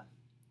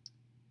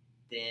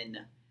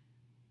 Then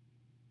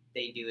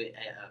they do it.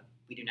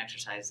 We do an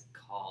exercise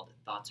called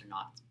 "Thoughts Are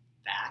Not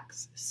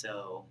Facts."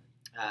 So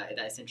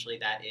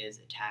that is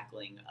a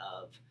tackling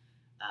of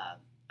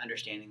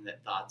understanding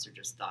that thoughts are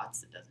just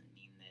thoughts. It doesn't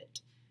mean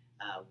that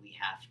we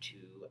have to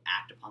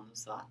act upon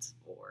those thoughts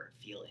or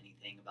feel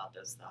anything about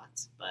those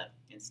thoughts, but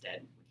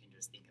instead we can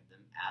just think of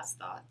them as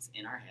thoughts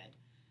in our head.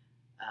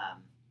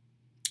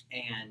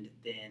 And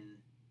then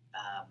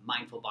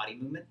mindful body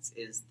movements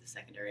is the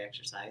secondary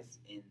exercise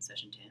in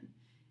session 10,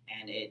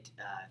 and it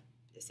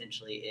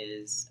essentially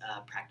is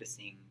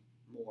practicing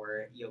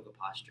more yoga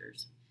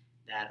postures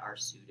that are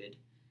suited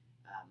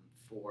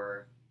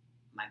for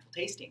mindful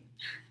tasting.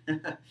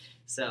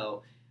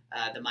 So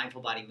the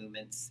mindful body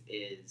movements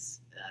is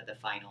the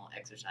final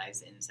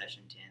exercise in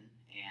session 10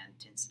 and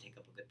tends to take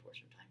up a good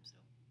portion of time. So,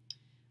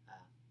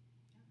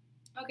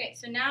 yeah. Okay,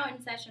 so now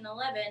in session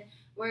 11,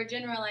 we're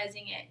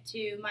generalizing it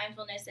to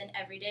mindfulness in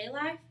everyday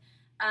life.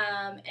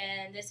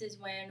 And this is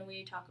when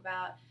we talk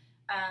about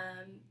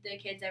the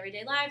kids'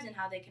 everyday lives and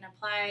how they can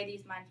apply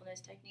these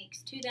mindfulness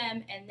techniques to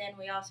them. And then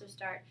we also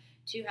start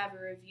to have a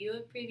review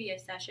of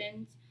previous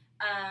sessions,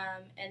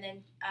 and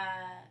then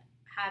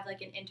have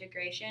like an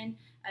integration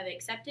of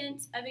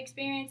acceptance of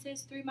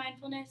experiences through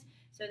mindfulness.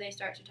 So they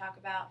start to talk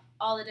about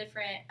all the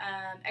different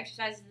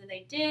exercises that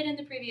they did in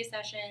the previous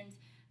sessions,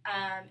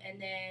 and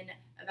then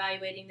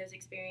evaluating those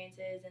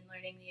experiences and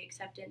learning the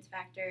acceptance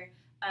factor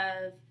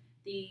of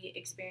the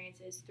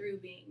experiences through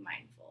being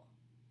mindful.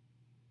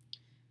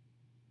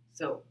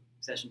 So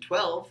session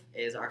 12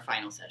 is our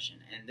final session,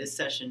 and this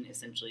session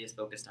essentially is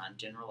focused on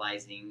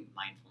generalizing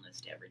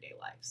mindfulness to everyday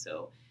life.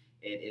 So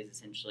it is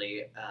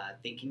essentially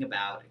thinking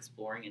about,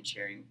 exploring, and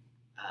sharing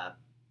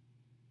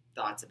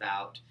thoughts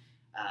about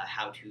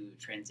how to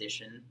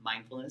transition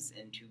mindfulness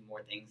into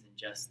more things than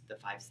just the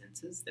five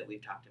senses that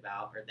we've talked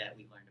about or that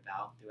we learned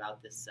about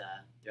throughout this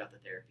throughout the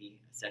therapy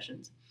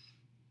sessions.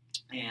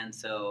 And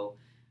so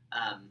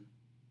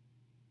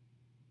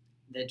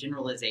the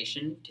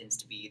generalization tends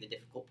to be the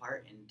difficult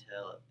part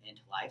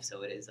into life.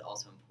 So it is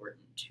also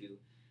important to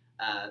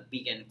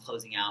begin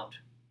closing out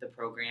the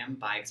program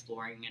by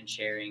exploring and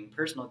sharing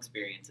personal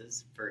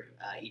experiences for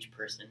each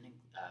person,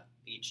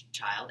 each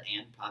child,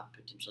 and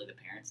potentially the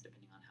parents,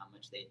 depending on how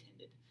much they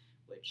attended,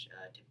 which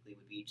typically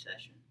would be each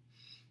session.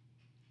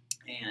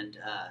 And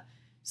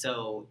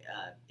so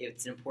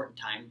it's an important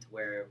time to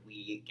where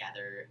we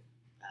gather,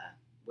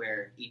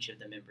 where each of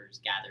the members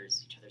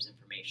gathers each other's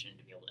information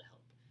to be able to help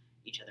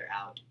each other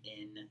out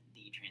in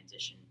the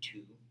transition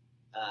to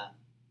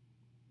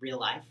real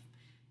life.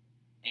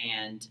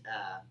 And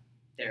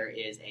there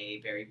is a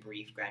very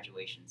brief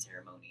graduation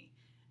ceremony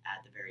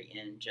at the very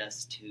end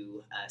just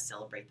to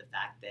celebrate the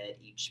fact that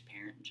each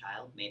parent and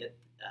child made it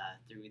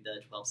through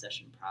the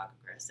 12-session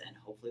progress and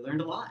hopefully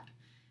learned a lot.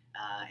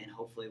 And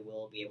hopefully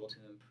will be able to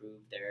improve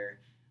their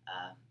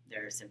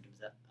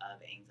symptoms of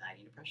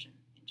anxiety and depression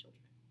in children.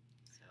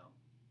 So,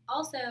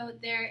 also,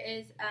 there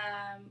is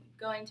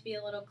going to be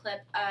a little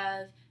clip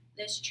of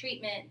this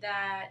treatment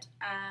that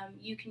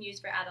you can use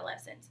for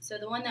adolescents. So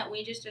the one that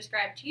we just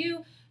described to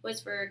you was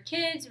for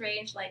kids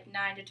ranged like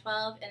 9 to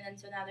 12, and then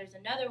so now there's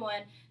another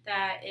one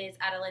that is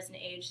adolescent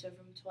age, so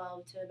from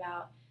 12 to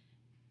about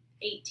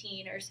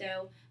 18 or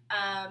so,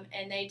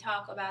 and they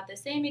talk about the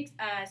same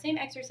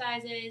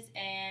exercises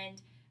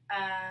and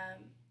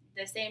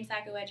the same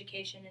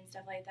psychoeducation and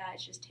stuff like that.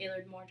 It's just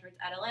tailored more towards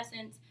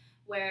adolescents,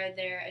 where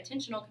their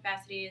attentional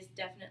capacity is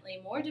definitely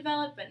more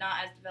developed, but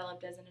not as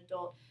developed as an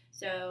adult.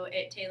 So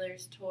it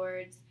tailors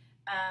towards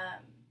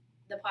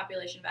the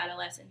population of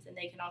adolescents, and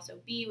they can also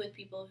be with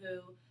people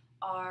who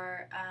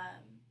are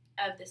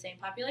of the same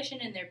population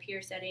in their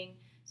peer setting.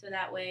 So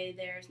that way,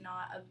 there's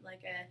not a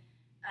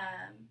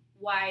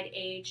wide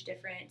age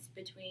difference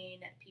between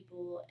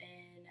people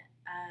in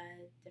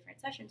different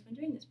sessions when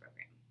doing this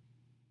program.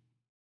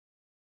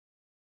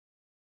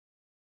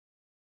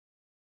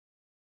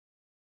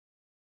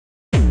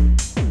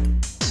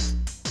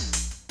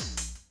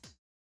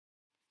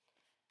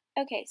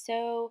 Okay,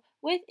 so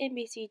with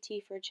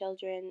MBCT for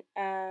children,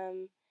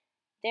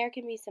 there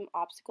can be some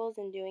obstacles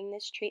in doing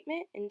this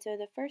treatment, and so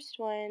the first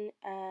one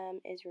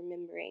is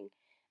remembering.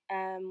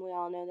 We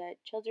all know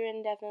that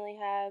children definitely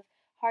have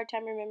a hard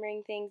time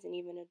remembering things, and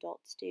even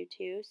adults do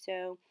too.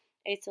 So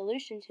a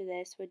solution to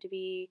this would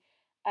be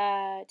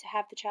to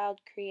have the child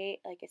create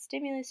like a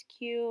stimulus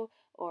cue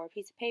or a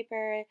piece of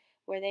paper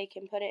where they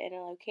can put it in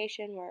a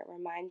location where it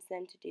reminds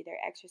them to do their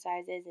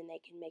exercises, and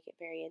they can make it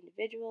very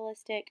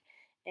individualistic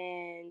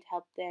and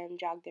help them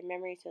jog their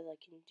memory so they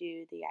can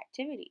do the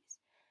activities.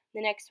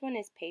 The next one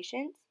is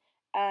patience.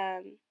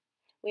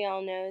 We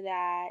all know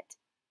that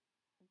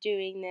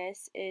doing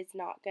this is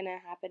not going to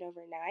happen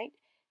overnight.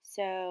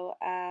 So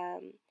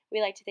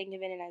we like to think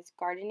of it as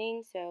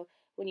gardening. So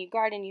when you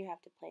garden, you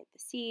have to plant the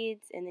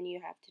seeds, and then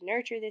you have to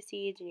nurture the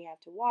seeds, and you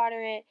have to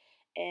water it,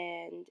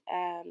 and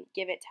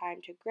give it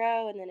time to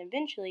grow, and then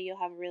eventually you'll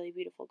have a really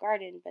beautiful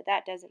garden, but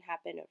that doesn't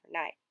happen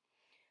overnight.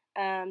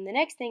 The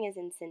next thing is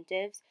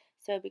incentives.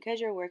 So, because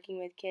you're working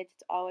with kids,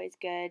 it's always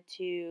good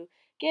to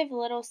give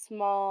little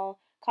small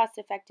cost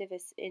effective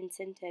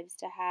incentives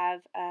to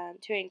have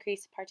to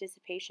increase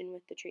participation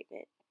with the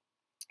treatment.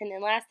 And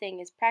then last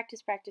thing is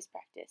practice, practice,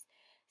 practice.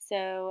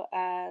 So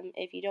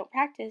if you don't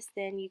practice,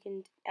 then you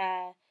can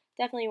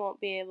definitely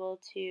won't be able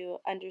to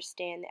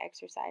understand the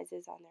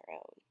exercises on their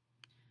own.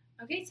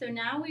 Okay, so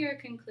now we are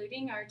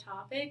concluding our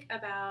topic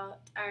about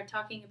our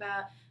talking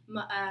about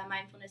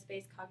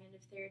mindfulness-based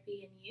cognitive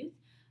therapy in youth.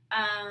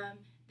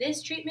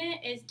 This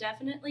treatment is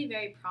definitely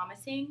very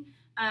promising.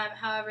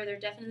 However, there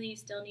definitely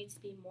still needs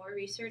to be more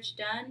research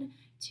done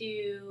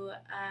to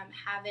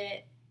have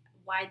it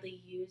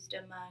widely used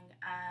among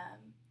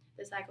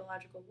the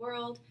psychological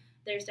world.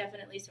 There's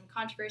definitely some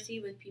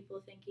controversy with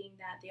people thinking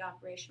that the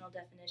operational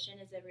definition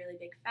is a really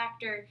big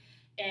factor,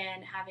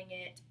 and having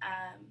it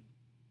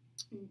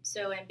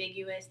so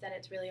ambiguous that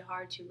it's really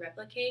hard to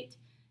replicate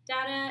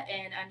data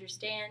and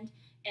understand.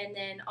 And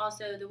then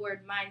also the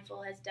word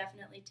mindful has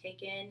definitely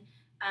taken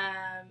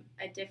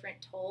a different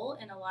toll,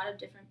 and a lot of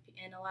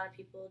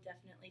people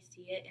definitely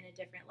see it in a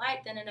different light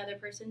than another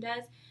person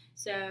does.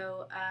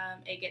 So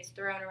it gets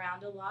thrown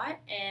around a lot,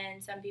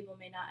 and some people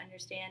may not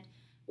understand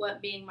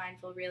what being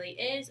mindful really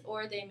is,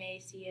 or they may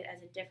see it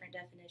as a different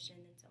definition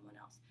than someone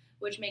else,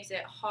 which makes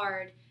it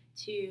hard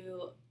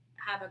to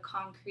have a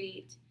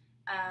concrete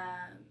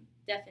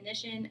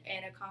definition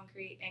and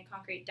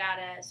concrete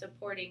data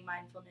supporting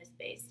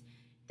mindfulness-based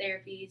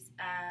therapies,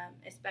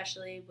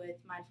 especially with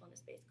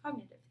mindfulness-based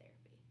cognitive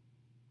therapy.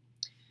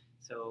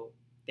 So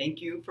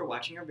thank you for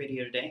watching our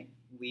video today.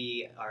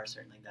 We are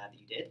certainly glad that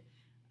you did.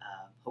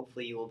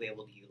 Hopefully you will be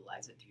able to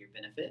utilize it to your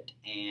benefit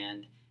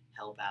and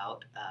help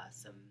out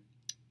some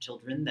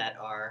children that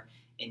are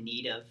in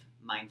need of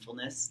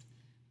mindfulness.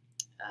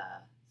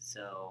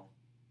 So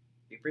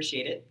we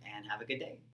appreciate it, and have a good day.